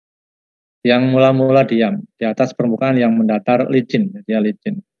 yang mula-mula diam di atas permukaan yang mendatar licin, dia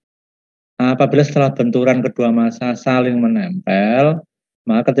licin. Apabila setelah benturan kedua massa saling menempel,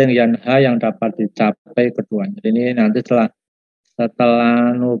 maka ketinggian H yang dapat dicapai keduanya. Jadi ini nanti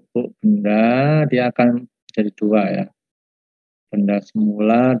setelah nubuk benda, dia akan jadi dua ya. Benda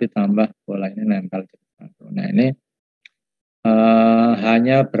semula ditambah bola ini nempel. Nah ini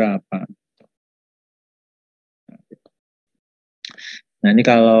hanya berapa? Nah ini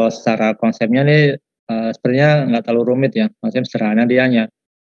kalau secara konsepnya nih sebenarnya nggak terlalu rumit ya, maksudnya sederhana dia hanya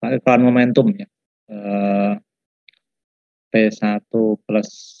pakai peran momentum ya. P1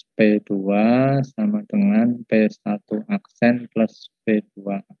 plus P2 sama dengan P1 aksen plus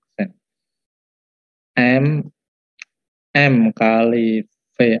P2 aksen. M kali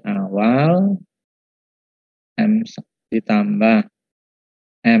V awal, M ditambah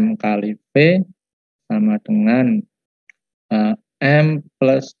M kali V sama dengan M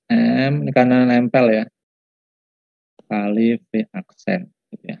plus M, ini karena nempel ya, kali V aksen.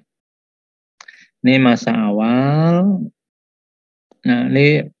 Gitu ya. Ini massa awal. Nah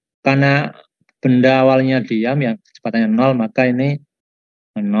ini karena benda awalnya diam ya, kecepatannya 0, maka ini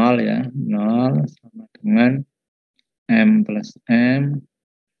 0 ya, 0 sama dengan M plus M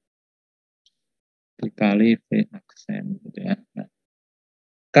dikali V aksen gitu ya. Nah,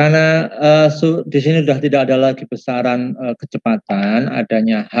 karena di sini sudah tidak ada lagi besaran kecepatan,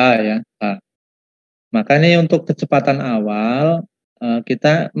 adanya H ya, H. Maka ini untuk kecepatan awal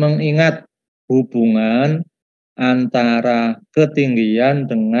kita mengingat hubungan antara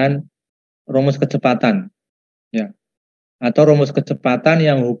ketinggian dengan rumus kecepatan ya. Atau rumus kecepatan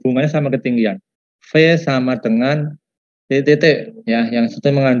yang hubungannya sama ketinggian. V sama dengan titik ya, yang itu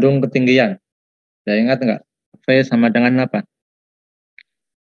mengandung ketinggian. Saya ingat enggak? V sama dengan apa?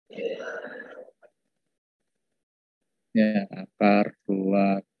 Ya, akar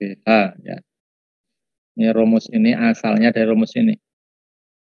 2BH ya. Ini rumus ini asalnya dari rumus ini.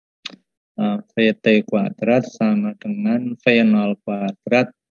 VT kuadrat sama dengan V0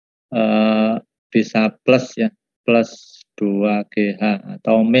 kuadrat bisa plus ya, plus 2GH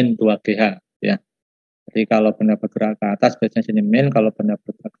atau min 2GH ya. Jadi kalau benda bergerak ke atas biasanya sini min, kalau benda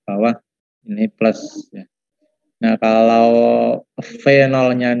bergerak ke bawah ini plus ya. Nah, kalau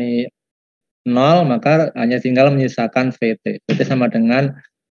V0-nya ini 0, maka hanya tinggal menyisakan VT. VT sama dengan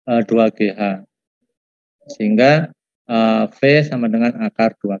 2GH. Sehingga V sama dengan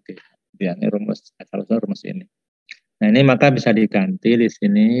akar 2GH. Ya, ini rumus, asal-usul rumus ini. Nah, ini maka bisa diganti di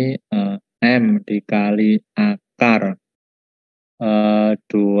sini M dikali akar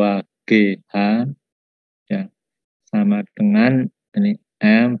 2GH ya, sama dengan ini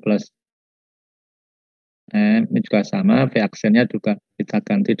M plus M, ini juga sama, V aksennya juga kita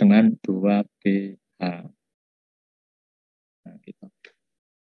ganti dengan 2GH. Nah, gitu.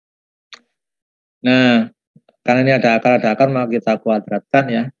 Nah, karena ini ada akar, maka kita kuadratkan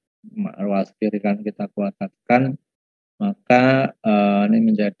ya. Ruas kiri kan kita kuadratkan, maka ini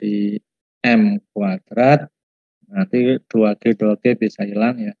menjadi M kuadrat. Nanti 2G bisa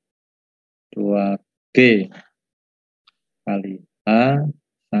hilang ya. 2G kali A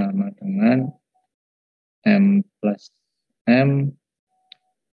sama dengan M plus M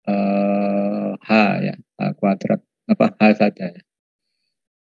ya, H kuadrat, apa H saja ya.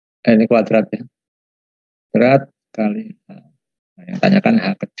 Ini kuadrat ya, kuadrat kali H. Nah, yang tanyakan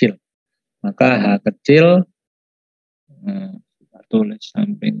H kecil. Maka H kecil, kita tulis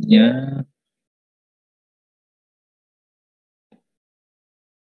sampingnya.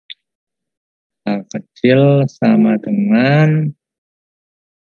 H kecil sama dengan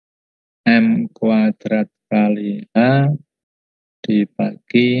M kuadrat kali H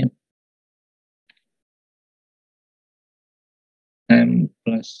dibagi M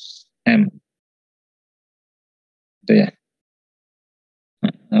plus M. Itu ya.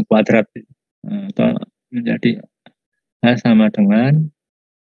 Nah, kuadrat. Atau menjadi H sama dengan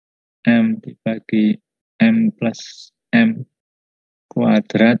M dibagi M plus M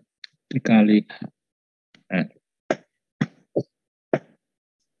kuadrat dikali H.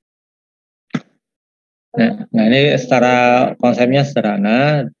 Nah, ini secara konsepnya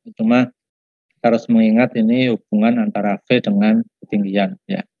sederhana, cuma harus mengingat ini hubungan antara V dengan ketinggian.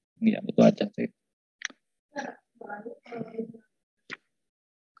 Ya, itu aja sih.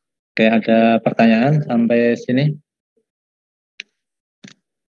 Oke, ada pertanyaan sampai sini?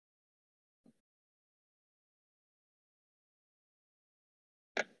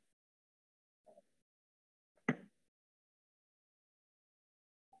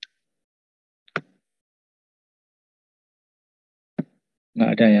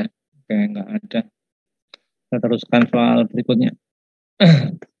 Nggak ada ya? Oke, nggak ada. Kita teruskan soal berikutnya.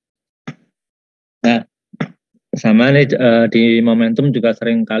 Nah, sama nih di momentum juga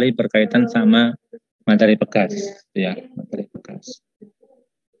sering kali berkaitan sama materi bekas, ya, materi bekas.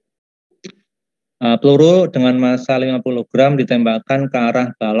 Peluru dengan massa 50 gram ditembakkan ke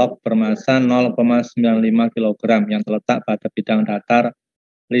arah balok bermassa 0,95 kg yang terletak pada bidang datar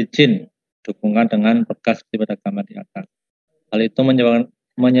licin hubungan dengan bekas pada gambar di atas. Hal itu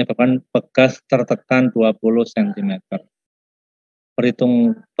menyebabkan bekas tertekan 20 cm.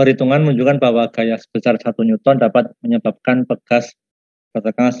 Perhitungan menunjukkan bahwa gaya sebesar 1 Newton dapat menyebabkan bekas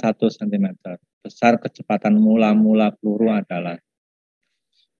tertekan 1 cm. Besar kecepatan mula-mula peluru adalah.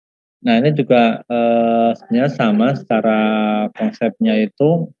 Nah, ini juga sebenarnya sama secara konsepnya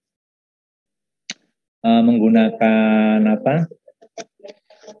itu menggunakan apa?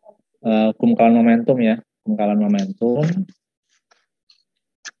 Kumkalan momentum ya, kumkalan momentum.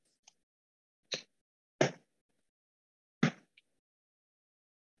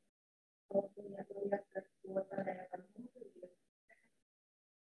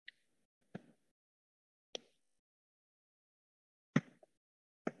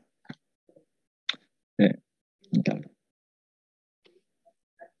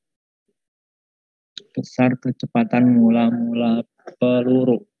 Besar kecepatan mula-mula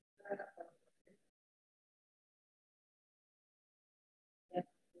peluru.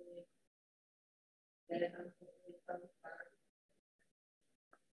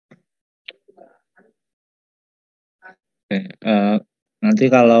 Oke, nanti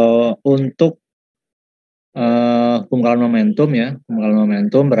kalau untuk kumkalan momentum ya, kumkalan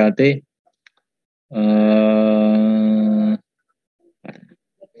momentum berarti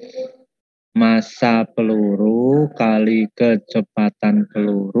massa peluru kali kecepatan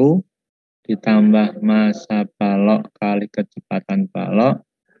peluru ditambah massa balok kali kecepatan balok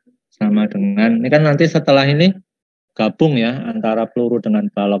sama dengan, ini kan nanti setelah ini gabung ya antara peluru dengan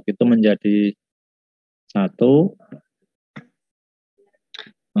balok itu menjadi satu,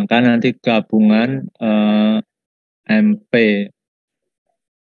 maka nanti gabungan MP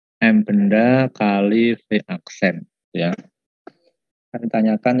M benda kali V aksen ya. Kan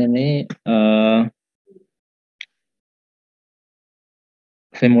tanyakan ini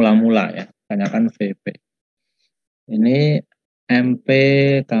V mula-mula ya, tanyakan VP. Ini MP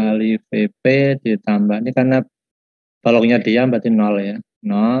kali VP ditambah, ini karena baloknya dia berarti 0 ya,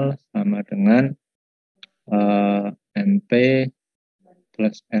 0 sama dengan MP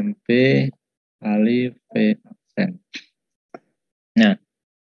plus MP kali V aksen. Nah,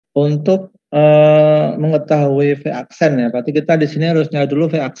 untuk mengetahui V aksen ya, berarti kita di sini harus nyari dulu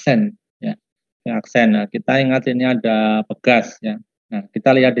V aksen ya. V aksen. Nah, kita ingat ini ada pegas ya. Nah,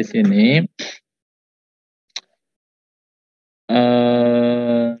 kita lihat di sini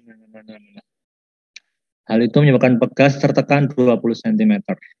hal itu menyebabkan pegas tertekan 20 cm.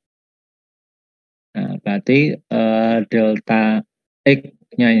 Nah, berarti delta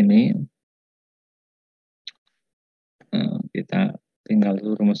X-nya ini kita tinggal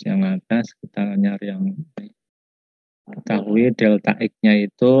rumus yang atas, kita nyari yang ketahui delta X-nya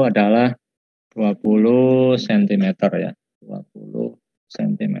itu adalah 20 cm ya, 20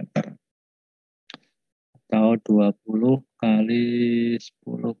 cm atau 20 kali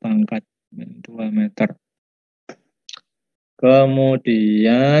 10 pangkat 2 meter.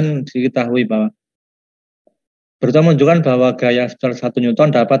 Kemudian diketahui bahwa berita menunjukkan bahwa gaya sebesar 1 Newton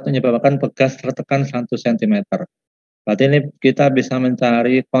dapat menyebabkan pegas tertekan 1 cm. Berarti ini kita bisa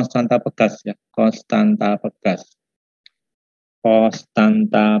mencari konstanta pegas ya, konstanta pegas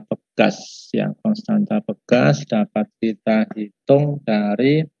ya, konstanta pegas dapat kita hitung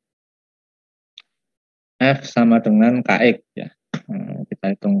dari F sama dengan Kx ya. Nah,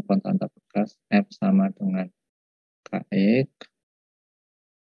 kita hitung konstanta pegas F sama dengan Kx,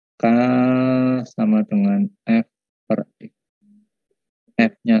 K sama dengan F per X.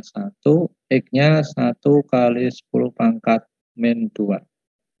 F-nya 1, X-nya 1 kali 10 pangkat min 2.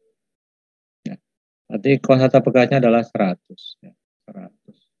 Ya. Berarti konstanta pegasnya adalah 100. Ya.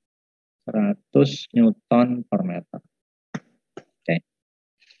 100 Newton per meter. Oke.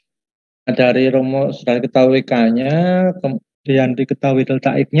 Nah, dari rumus sudah diketahui K-nya, kemudian diketahui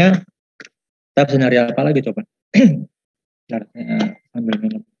delta X-nya, kita bisa nyari apa lagi coba? Ambil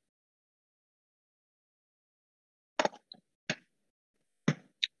minum.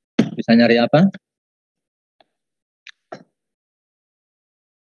 Bisa nyari apa?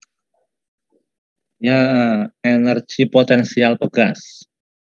 Ya, energi potensial pegas.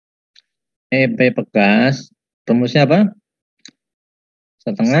 EP pegas, rumusnya apa?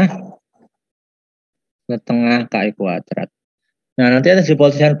 Setengah KI kuadrat. Nah, nanti energi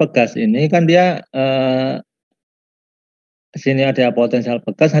potensial pegas ini kan dia sini ada potensial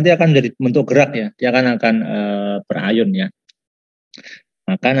pegas, nanti akan menjadi bentuk gerak ya, dia akan berayun ya.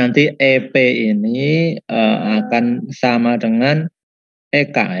 Maka nanti EP ini akan sama dengan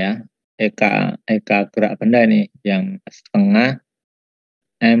EK ya, EK gerak benda ini yang setengah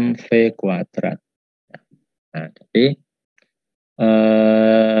MV kuadrat. Nah, jadi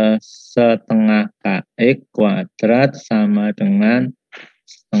setengah KX kuadrat sama dengan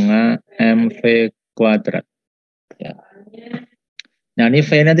setengah MV kuadrat. Ya. Nah, ini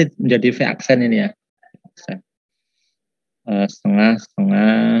V nanti menjadi V aksen ini ya. Setengah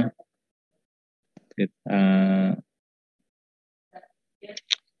kita,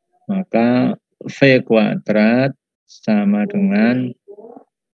 maka V kuadrat sama dengan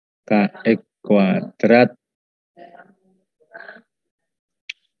KX kuadrat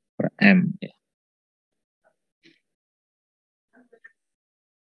per M ya.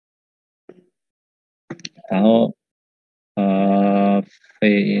 Tahu V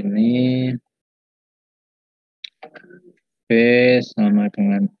ini V sama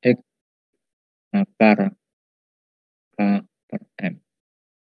dengan X akar K per M.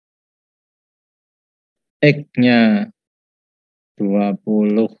 X-nya 20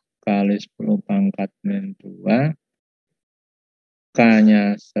 kali 10 pangkat min 2,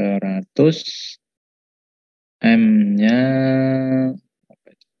 K-nya 100, M-nya,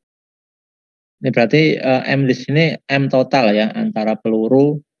 ini berarti M di sini M total ya, antara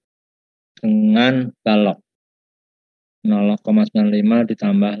peluru dengan balok. 0,95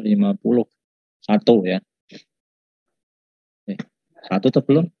 ditambah 50, 1 ya. Oke. 1 atau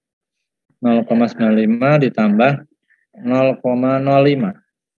belum? 0,95 ditambah 0,05.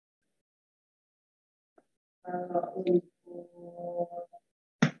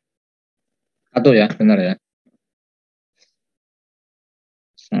 1 ya, benar ya.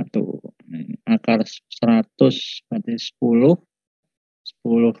 1. Akar 100 berarti 10.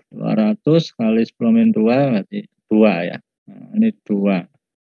 10 200 kali 10 min 2 berarti 2 ya. Nah, ini 2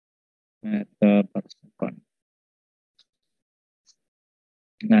 meter per sekon.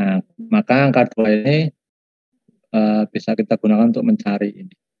 Nah, maka angka 2 ini bisa kita gunakan untuk mencari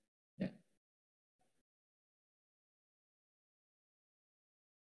ini. Ya.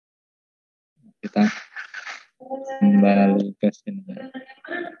 Kita kembali ke sini.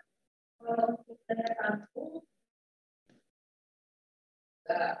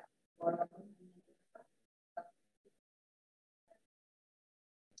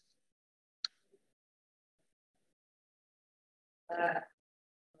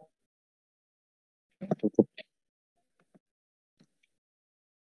 Cukup.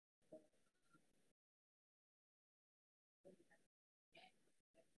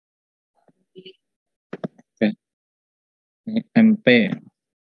 Oke. Ini MP.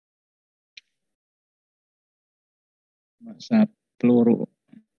 Masa peluru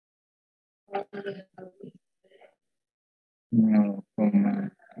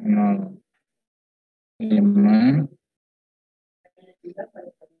 0,05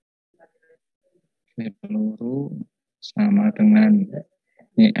 peluru sama dengan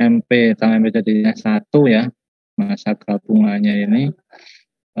ini MP tambah MP jadinya 1 ya, masa gabungannya ini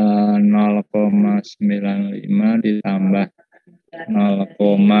 0,95 ditambah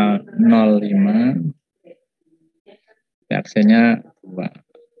 0,05, reaksinya 2.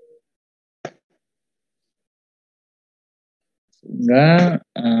 Sehingga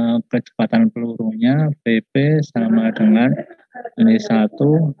kecepatan pelurunya PP sama dengan ini 1,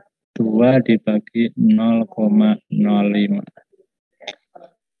 2 dibagi 0,05.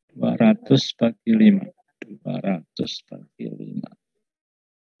 200 bagi 5. 200 bagi 5.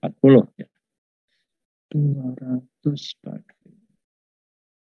 40 ya. 200 bagi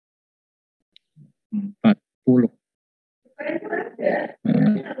 40.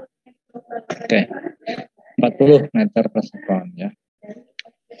 Oke. 40 meter per sekon ya.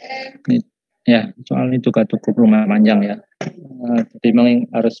 Ini, ya, soal ini juga cukup lumayan panjang ya. Jadi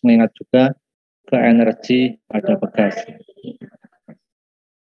harus mengingat juga ke energi pada bekas.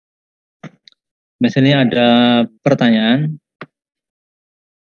 Di sini ada pertanyaan.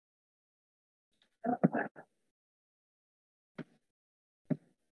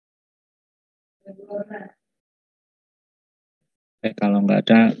 Oke, kalau nggak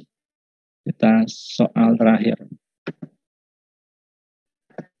ada, kita soal terakhir.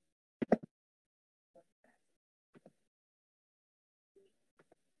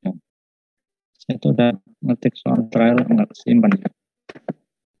 Saya itu udah ngetik soal terakhir, nggak kesimpan ya.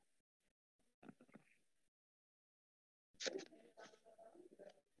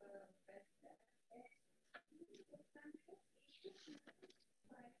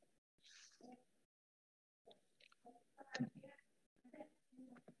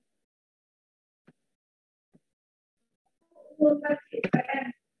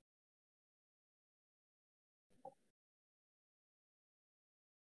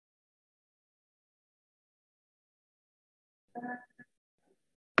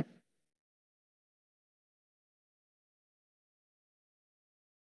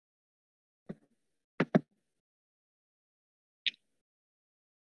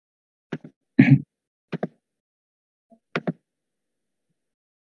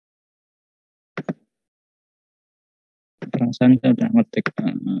 Perasaan saya udah ngetik,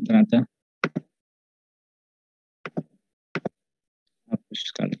 ternyata hapus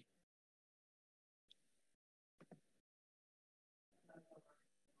sekali.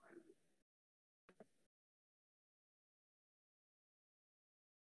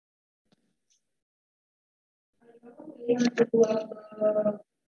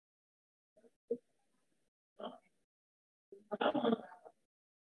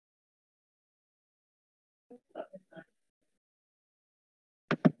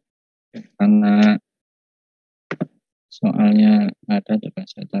 Karena soalnya ada, coba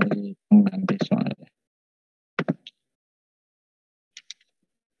saya cari pengganti soalnya.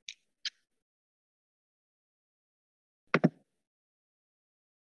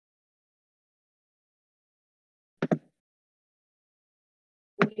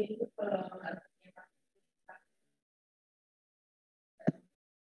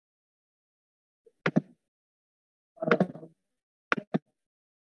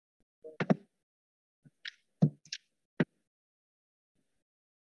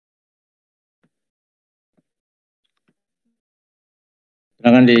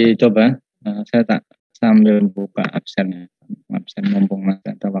 Silakan dicoba. Saya tak sambil buka absennya. Absen mumpung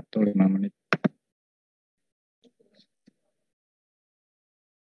masih ada waktu 5 menit.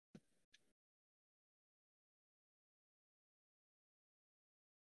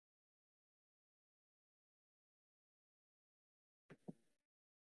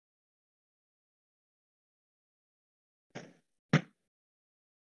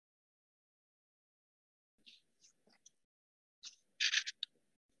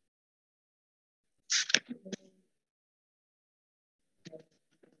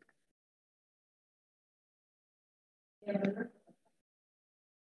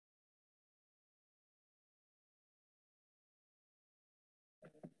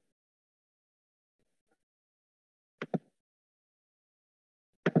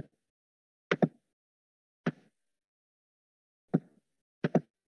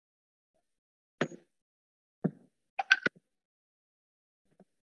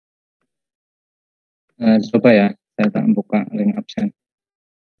 Coba ya, saya tak buka link absen.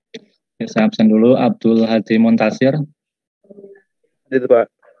 Saya absen dulu. Abdul Hadi Montasir. Hadir, Pak.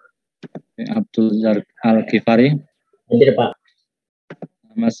 Abdul Al-Ghifari. Hadir, Pak.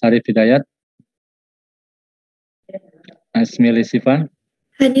 Mas Harif Hidayat. Asmili Sifa.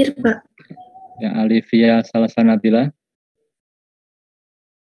 Hadir, Pak. Ya, Alivia Salasanabila.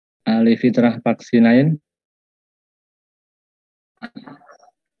 Ali Fitrah Paksinain.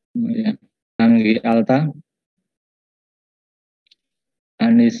 Ya. Anggi Alta.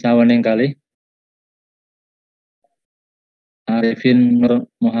 Anissa Waningkali. Arifin Nur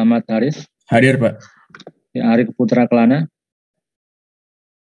Muhammad Haris. Hadir, Pak. Arik Putra Kelana.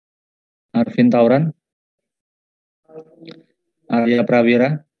 Arvin Tauran. Arya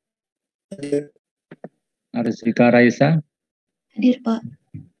Prawira. Arzika Raisa. Hadir, Pak.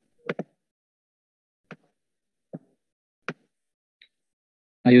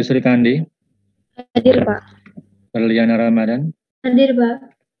 Ayu Sri Kandi. Hadir, Pak. Berliana Ramadan. Hadir,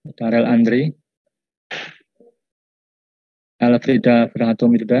 Pak. Darel Andri. Elfrida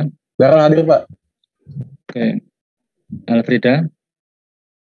Firhatumida. Silakan hadir, Pak. Oke. Elfrida.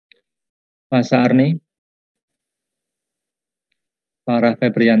 Fasa Arni. Farah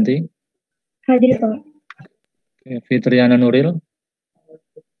Febrianti. Hadir, Pak. Oke. Fitriana Nuril.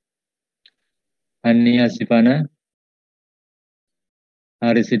 Hania Zivana.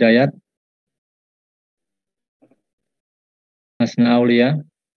 Haris Hidayat. Hasna Aulia.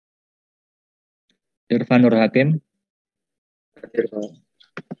 Irfan Nur Hakim. Hadir, Pak.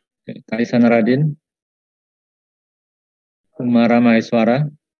 Oke. Kaisar Radin. Umara Maheswara.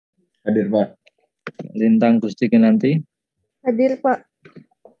 Hadir, Pak. Lintang Gusti Kinanti. Hadir, Pak.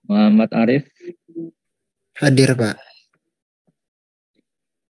 Muhammad Arif. Hadir, Pak.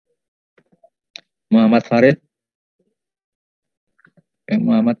 Muhammad Farid.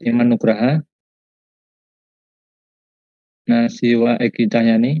 Muhammad Iman Nugraha. Nasiwa Eki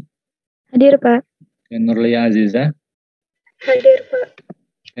Cahyani. Hadir, Pak. Nurlia Aziza. Hadir, Pak.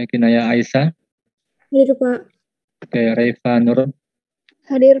 Kinaya Aisyah. Hadir, Pak. Reifa Nur.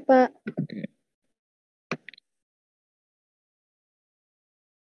 Hadir, Pak.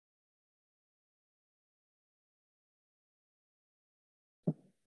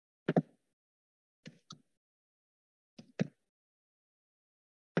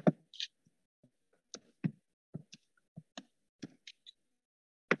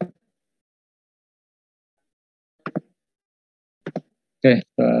 Oke,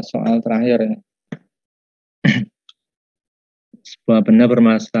 ke soal terakhir ya. Sebuah benda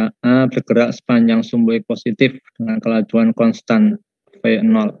bermassa A bergerak sepanjang sumbu positif dengan kelajuan konstan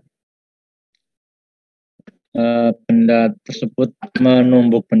V0. Benda tersebut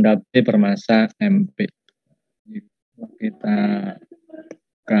menumbuk benda B bermassa MP. Kita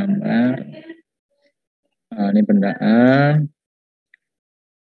gambar. Ini benda A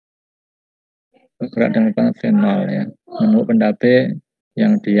bergerak dengan konstan V0 ya. Menumbuk benda B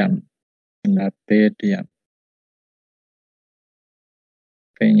yang diam. Benda B diam.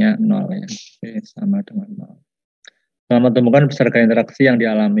 V-nya 0 ya. V sama dengan 0. Selama temukan beserta interaksi yang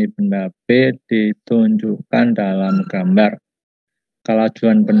dialami benda B ditunjukkan dalam gambar.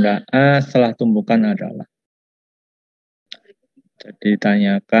 Kelajuan benda A setelah tumbukan adalah. Jadi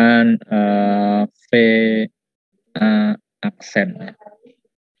tanyakan V A aksen.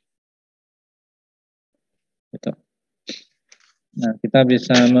 Gitu. Nah, kita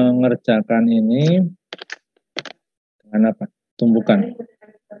bisa mengerjakan ini dengan apa? Tumbukan.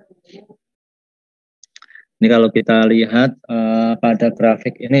 Ini kalau kita lihat pada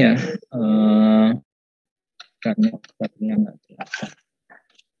grafik ini ya, karena grafiknya nggak jelas.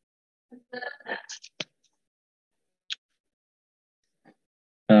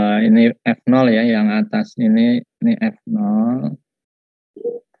 Ini F0 ya, yang atas ini F0,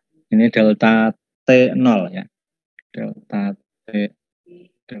 ini delta T0 ya, delta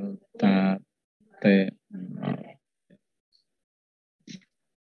T0.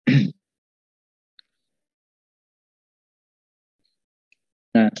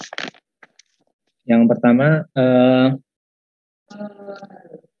 Nah, yang pertama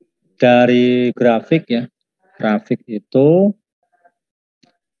dari grafik ya, grafik itu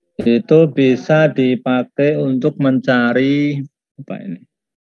bisa dipakai untuk mencari apa ini?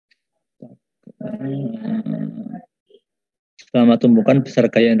 Selama tumbukan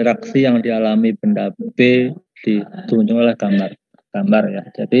besar gaya interaksi yang dialami benda B ditunjuk oleh gambar ya.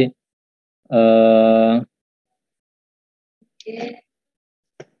 Jadi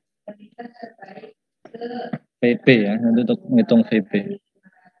VB ya, nanti untuk menghitung VB.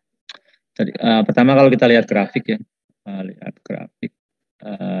 Jadi pertama kalau kita lihat grafik ya, lihat grafik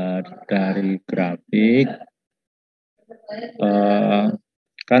dari grafik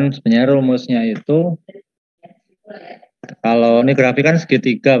kan sebenarnya rumusnya itu kalau ini grafik kan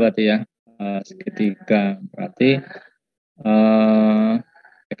segitiga berarti ya, segitiga berarti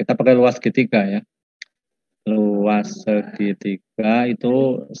kita pakai luas segitiga ya. Luas segitiga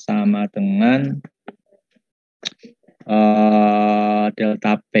itu sama dengan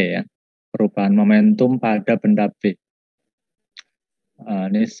delta P ya, perubahan momentum pada benda B.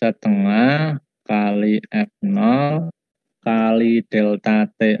 Ini setengah kali F0 kali delta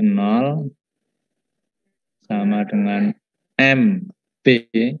T0 sama dengan MB,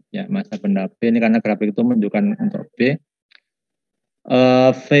 ya massa benda B ini karena grafik itu menunjukkan untuk B.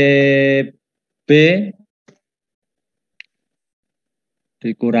 VB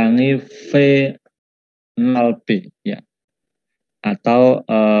dikurangi V0B, ya, atau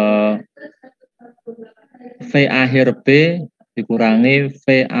V akhir B dikurangi V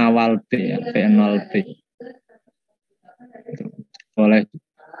awal B, ya, V0B. Boleh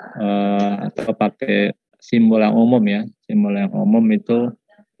atau pakai simbol yang umum, ya. Simbol yang umum itu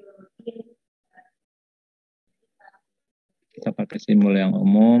kita pakai simbol yang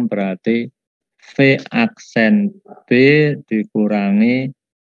umum, berarti V aksen B dikurangi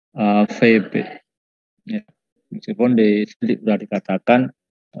VB. Ya. Meskipun sudah dikatakan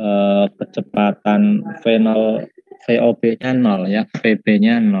kecepatan V0, VOB-nya 0, ya,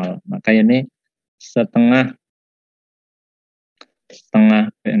 VB-nya 0. Maka ini setengah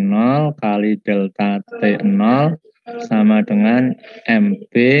V0 kali delta T0 sama dengan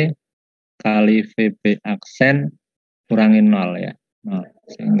MB kali VB aksen kurangi 0, ya. 0.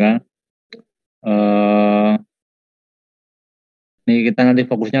 Sehingga ini kita nanti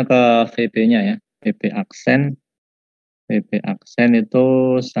fokusnya ke VB-nya, ya. VB aksen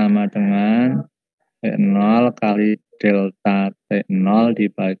itu sama dengan V0 kali delta T0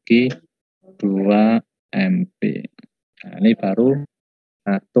 dibagi 2 MB. Nah, ini baru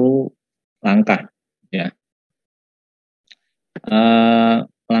satu langkah, ya.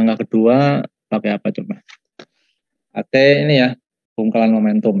 Langkah kedua pakai apa coba? Pakai ini, ya, pungkalan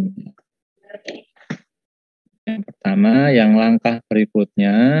momentum. Yang pertama, yang langkah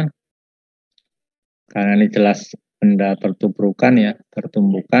berikutnya, karena ini jelas benda bertumbukan, ya,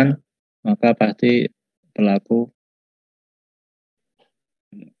 bertumbukan, maka pasti berlaku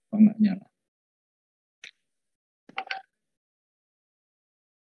nggak nyala.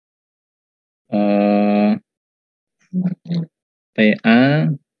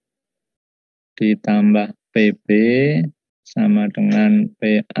 PA ditambah PB sama dengan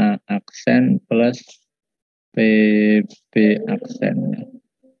PA aksen plus PB aksen.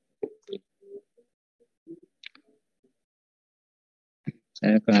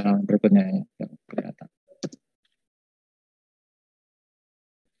 Saya ke halaman berikutnya, ya, kelihatan.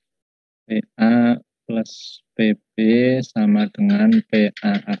 PA plus PB sama dengan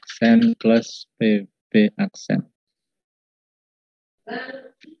PA aksen plus PB aksen.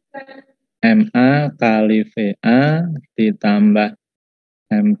 MA kali VA ditambah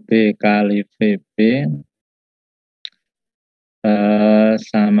MB kali VB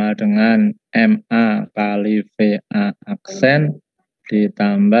sama dengan MA kali VA aksen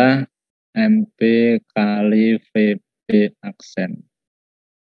ditambah MB kali VB aksen.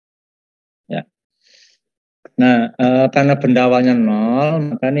 Ya. Nah, karena benda awalnya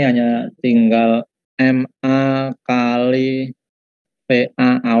 0, maka ini hanya tinggal MA kali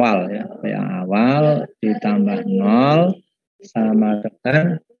PA awal, ya. PA awal ditambah 0 sama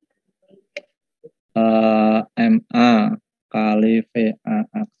dengan MA kali VA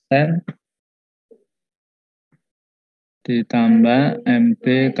aksen ditambah MB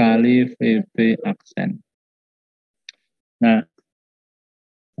kali VB aksen. Nah,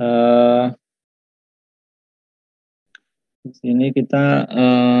 di sini kita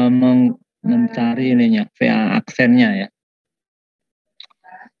mencari ininya, VA aksennya, ya.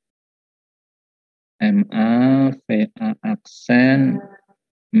 MA VA aksen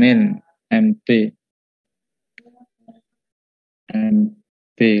min MB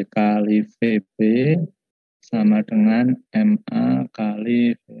kali VB sama dengan MA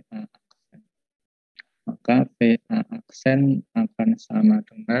kali VA aksen. Maka VA aksen akan sama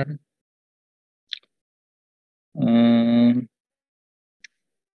dengan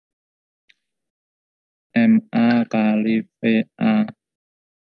MA kali VA.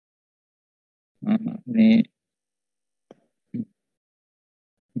 Ini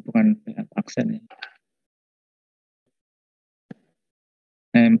bukan VA aksen, ya.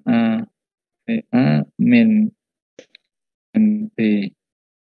 MA VA min MB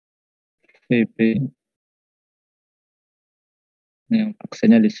VB. Yang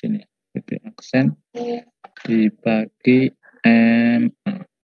aksennya di sini, VB aksen dibagi MA,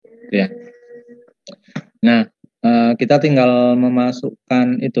 ya. Nah, kita tinggal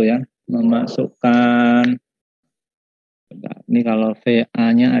memasukkan itu, ya, memasukkan. Ini kalau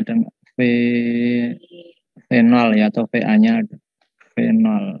VA-nya ada V0, ya, atau VA-nya ada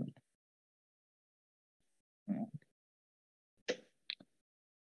V0.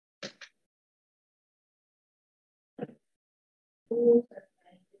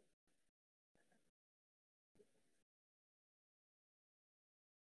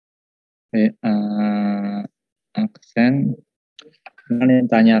 VA aksen yang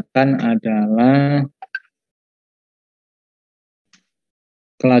ditanyakan adalah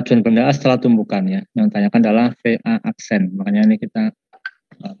kelajuan benda A setelah tumbukan ya. Yang ditanyakan adalah VA aksen. Makanya ini kita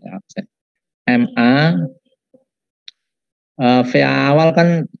VA aksen. MA VA awal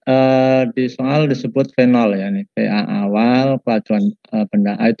kan di soal disebut fenol ya nih. VA awal kelajuan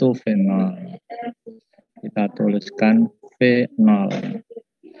benda A itu fenol. Kita tuliskan V0.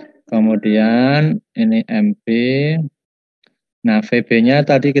 Kemudian ini MP. Nah, VB-nya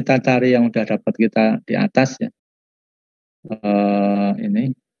tadi kita cari yang udah dapat kita di atas ya.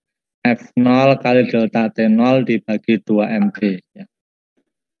 Ini F0 kali delta T0 dibagi 2 MB ya.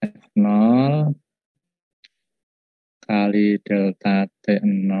 F0 kali delta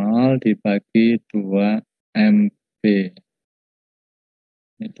T0 dibagi 2 MB.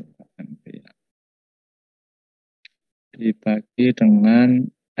 Itu MB ya. Dibagi dengan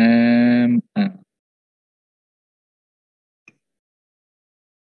MA.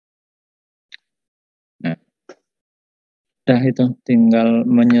 Nah, udah itu tinggal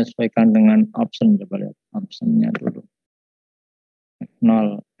menyesuaikan dengan option, coba lihat optionnya dulu.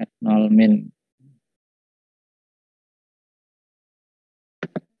 F0 min.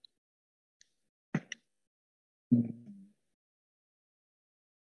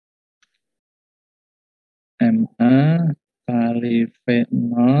 MA kali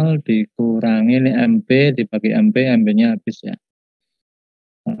V0 dikurangi ini MB dibagi MB, MB-nya habis ya.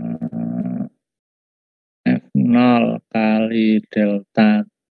 F0 kali delta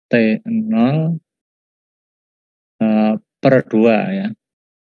T0 per 2 ya.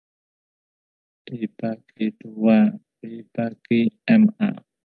 Dibagi 2 dibagi MA.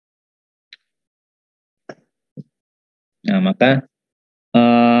 Nah, maka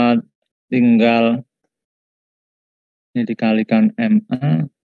tinggal ini dikalikan MA.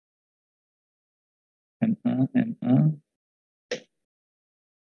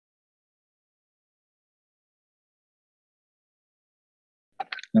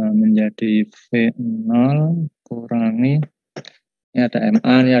 Nah, menjadi V0 kurangi ini ada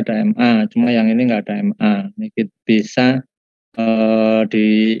MA, ini ada MA, cuma yang ini enggak ada MA. Ini bisa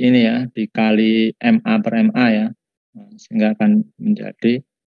di ini ya, dikali MA per MA ya. Nah, sehingga akan menjadi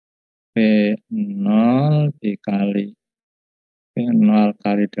V0 dikali V0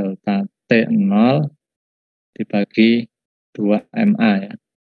 kali delta T0 dibagi 2 MA ya.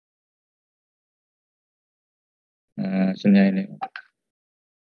 Nah, hasilnya ini.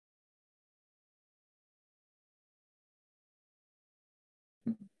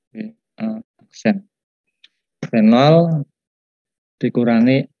 Aksen. V0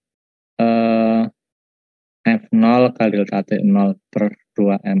 dikurangi F0 kali delta T0 per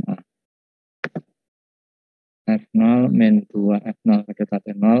 2 MA. F0 min 2 F0 kali delta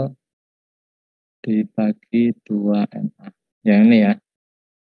T0 dibagi 2 MA. Yang ini ya.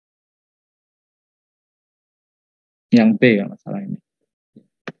 Yang B ya masalah ini.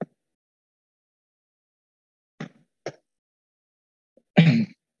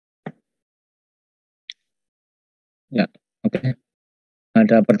 Ya, oke.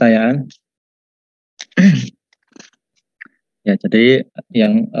 Ada pertanyaan? Ya, jadi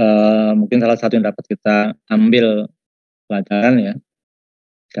yang mungkin salah satu yang dapat kita ambil pelajaran ya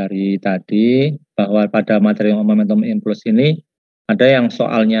dari tadi bahwa pada materi momentum impuls ini ada yang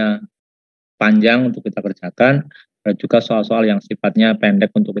soalnya panjang untuk kita kerjakan dan juga soal-soal yang sifatnya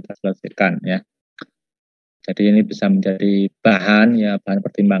pendek untuk kita selesaikan ya. Jadi ini bisa menjadi bahan ya, bahan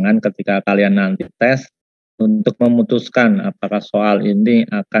pertimbangan ketika kalian nanti tes untuk memutuskan apakah soal ini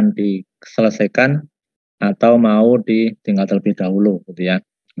akan diselesaikan atau mau ditinggal terlebih dahulu gitu ya.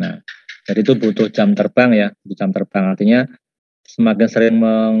 Nah, jadi itu butuh jam terbang ya, jam terbang artinya semakin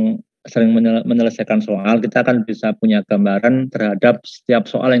sering menyelesaikan soal, kita akan bisa punya gambaran terhadap setiap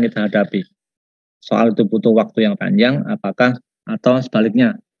soal yang kita hadapi. Soal itu butuh waktu yang panjang, apakah atau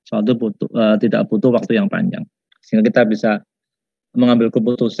sebaliknya soal itu tidak butuh waktu yang panjang, sehingga kita bisa mengambil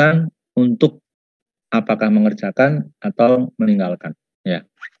keputusan untuk apakah mengerjakan atau meninggalkan ya.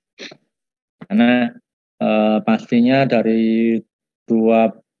 Karena pastinya dari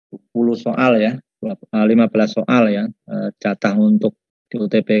 20 soal ya, 15 soal ya, jatah untuk di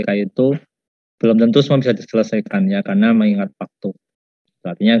UTBK itu belum tentu semua bisa diselesaikan ya, karena mengingat waktu.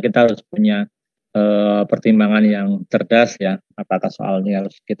 Artinya kita harus punya pertimbangan yang cerdas ya, apakah soalnya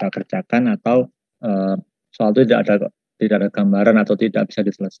harus kita kerjakan atau soal itu tidak ada gambaran atau tidak bisa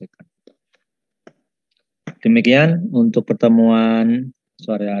diselesaikan. Demikian untuk pertemuan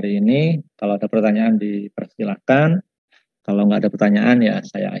sore hari ini. Kalau ada pertanyaan dipersilahkan. Kalau nggak ada pertanyaan ya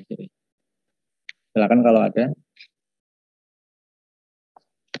saya akhiri. Silakan kalau ada.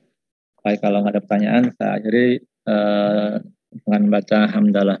 Baik, kalau nggak ada pertanyaan saya akhiri dengan baca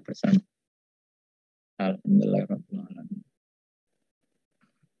hamdalah bersama. Alhamdulillahirrahmanirrahim.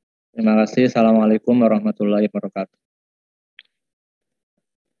 Terima kasih. Assalamualaikum warahmatullahi wabarakatuh.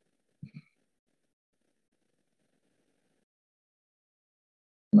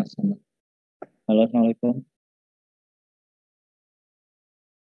 Halo, assalamualaikum.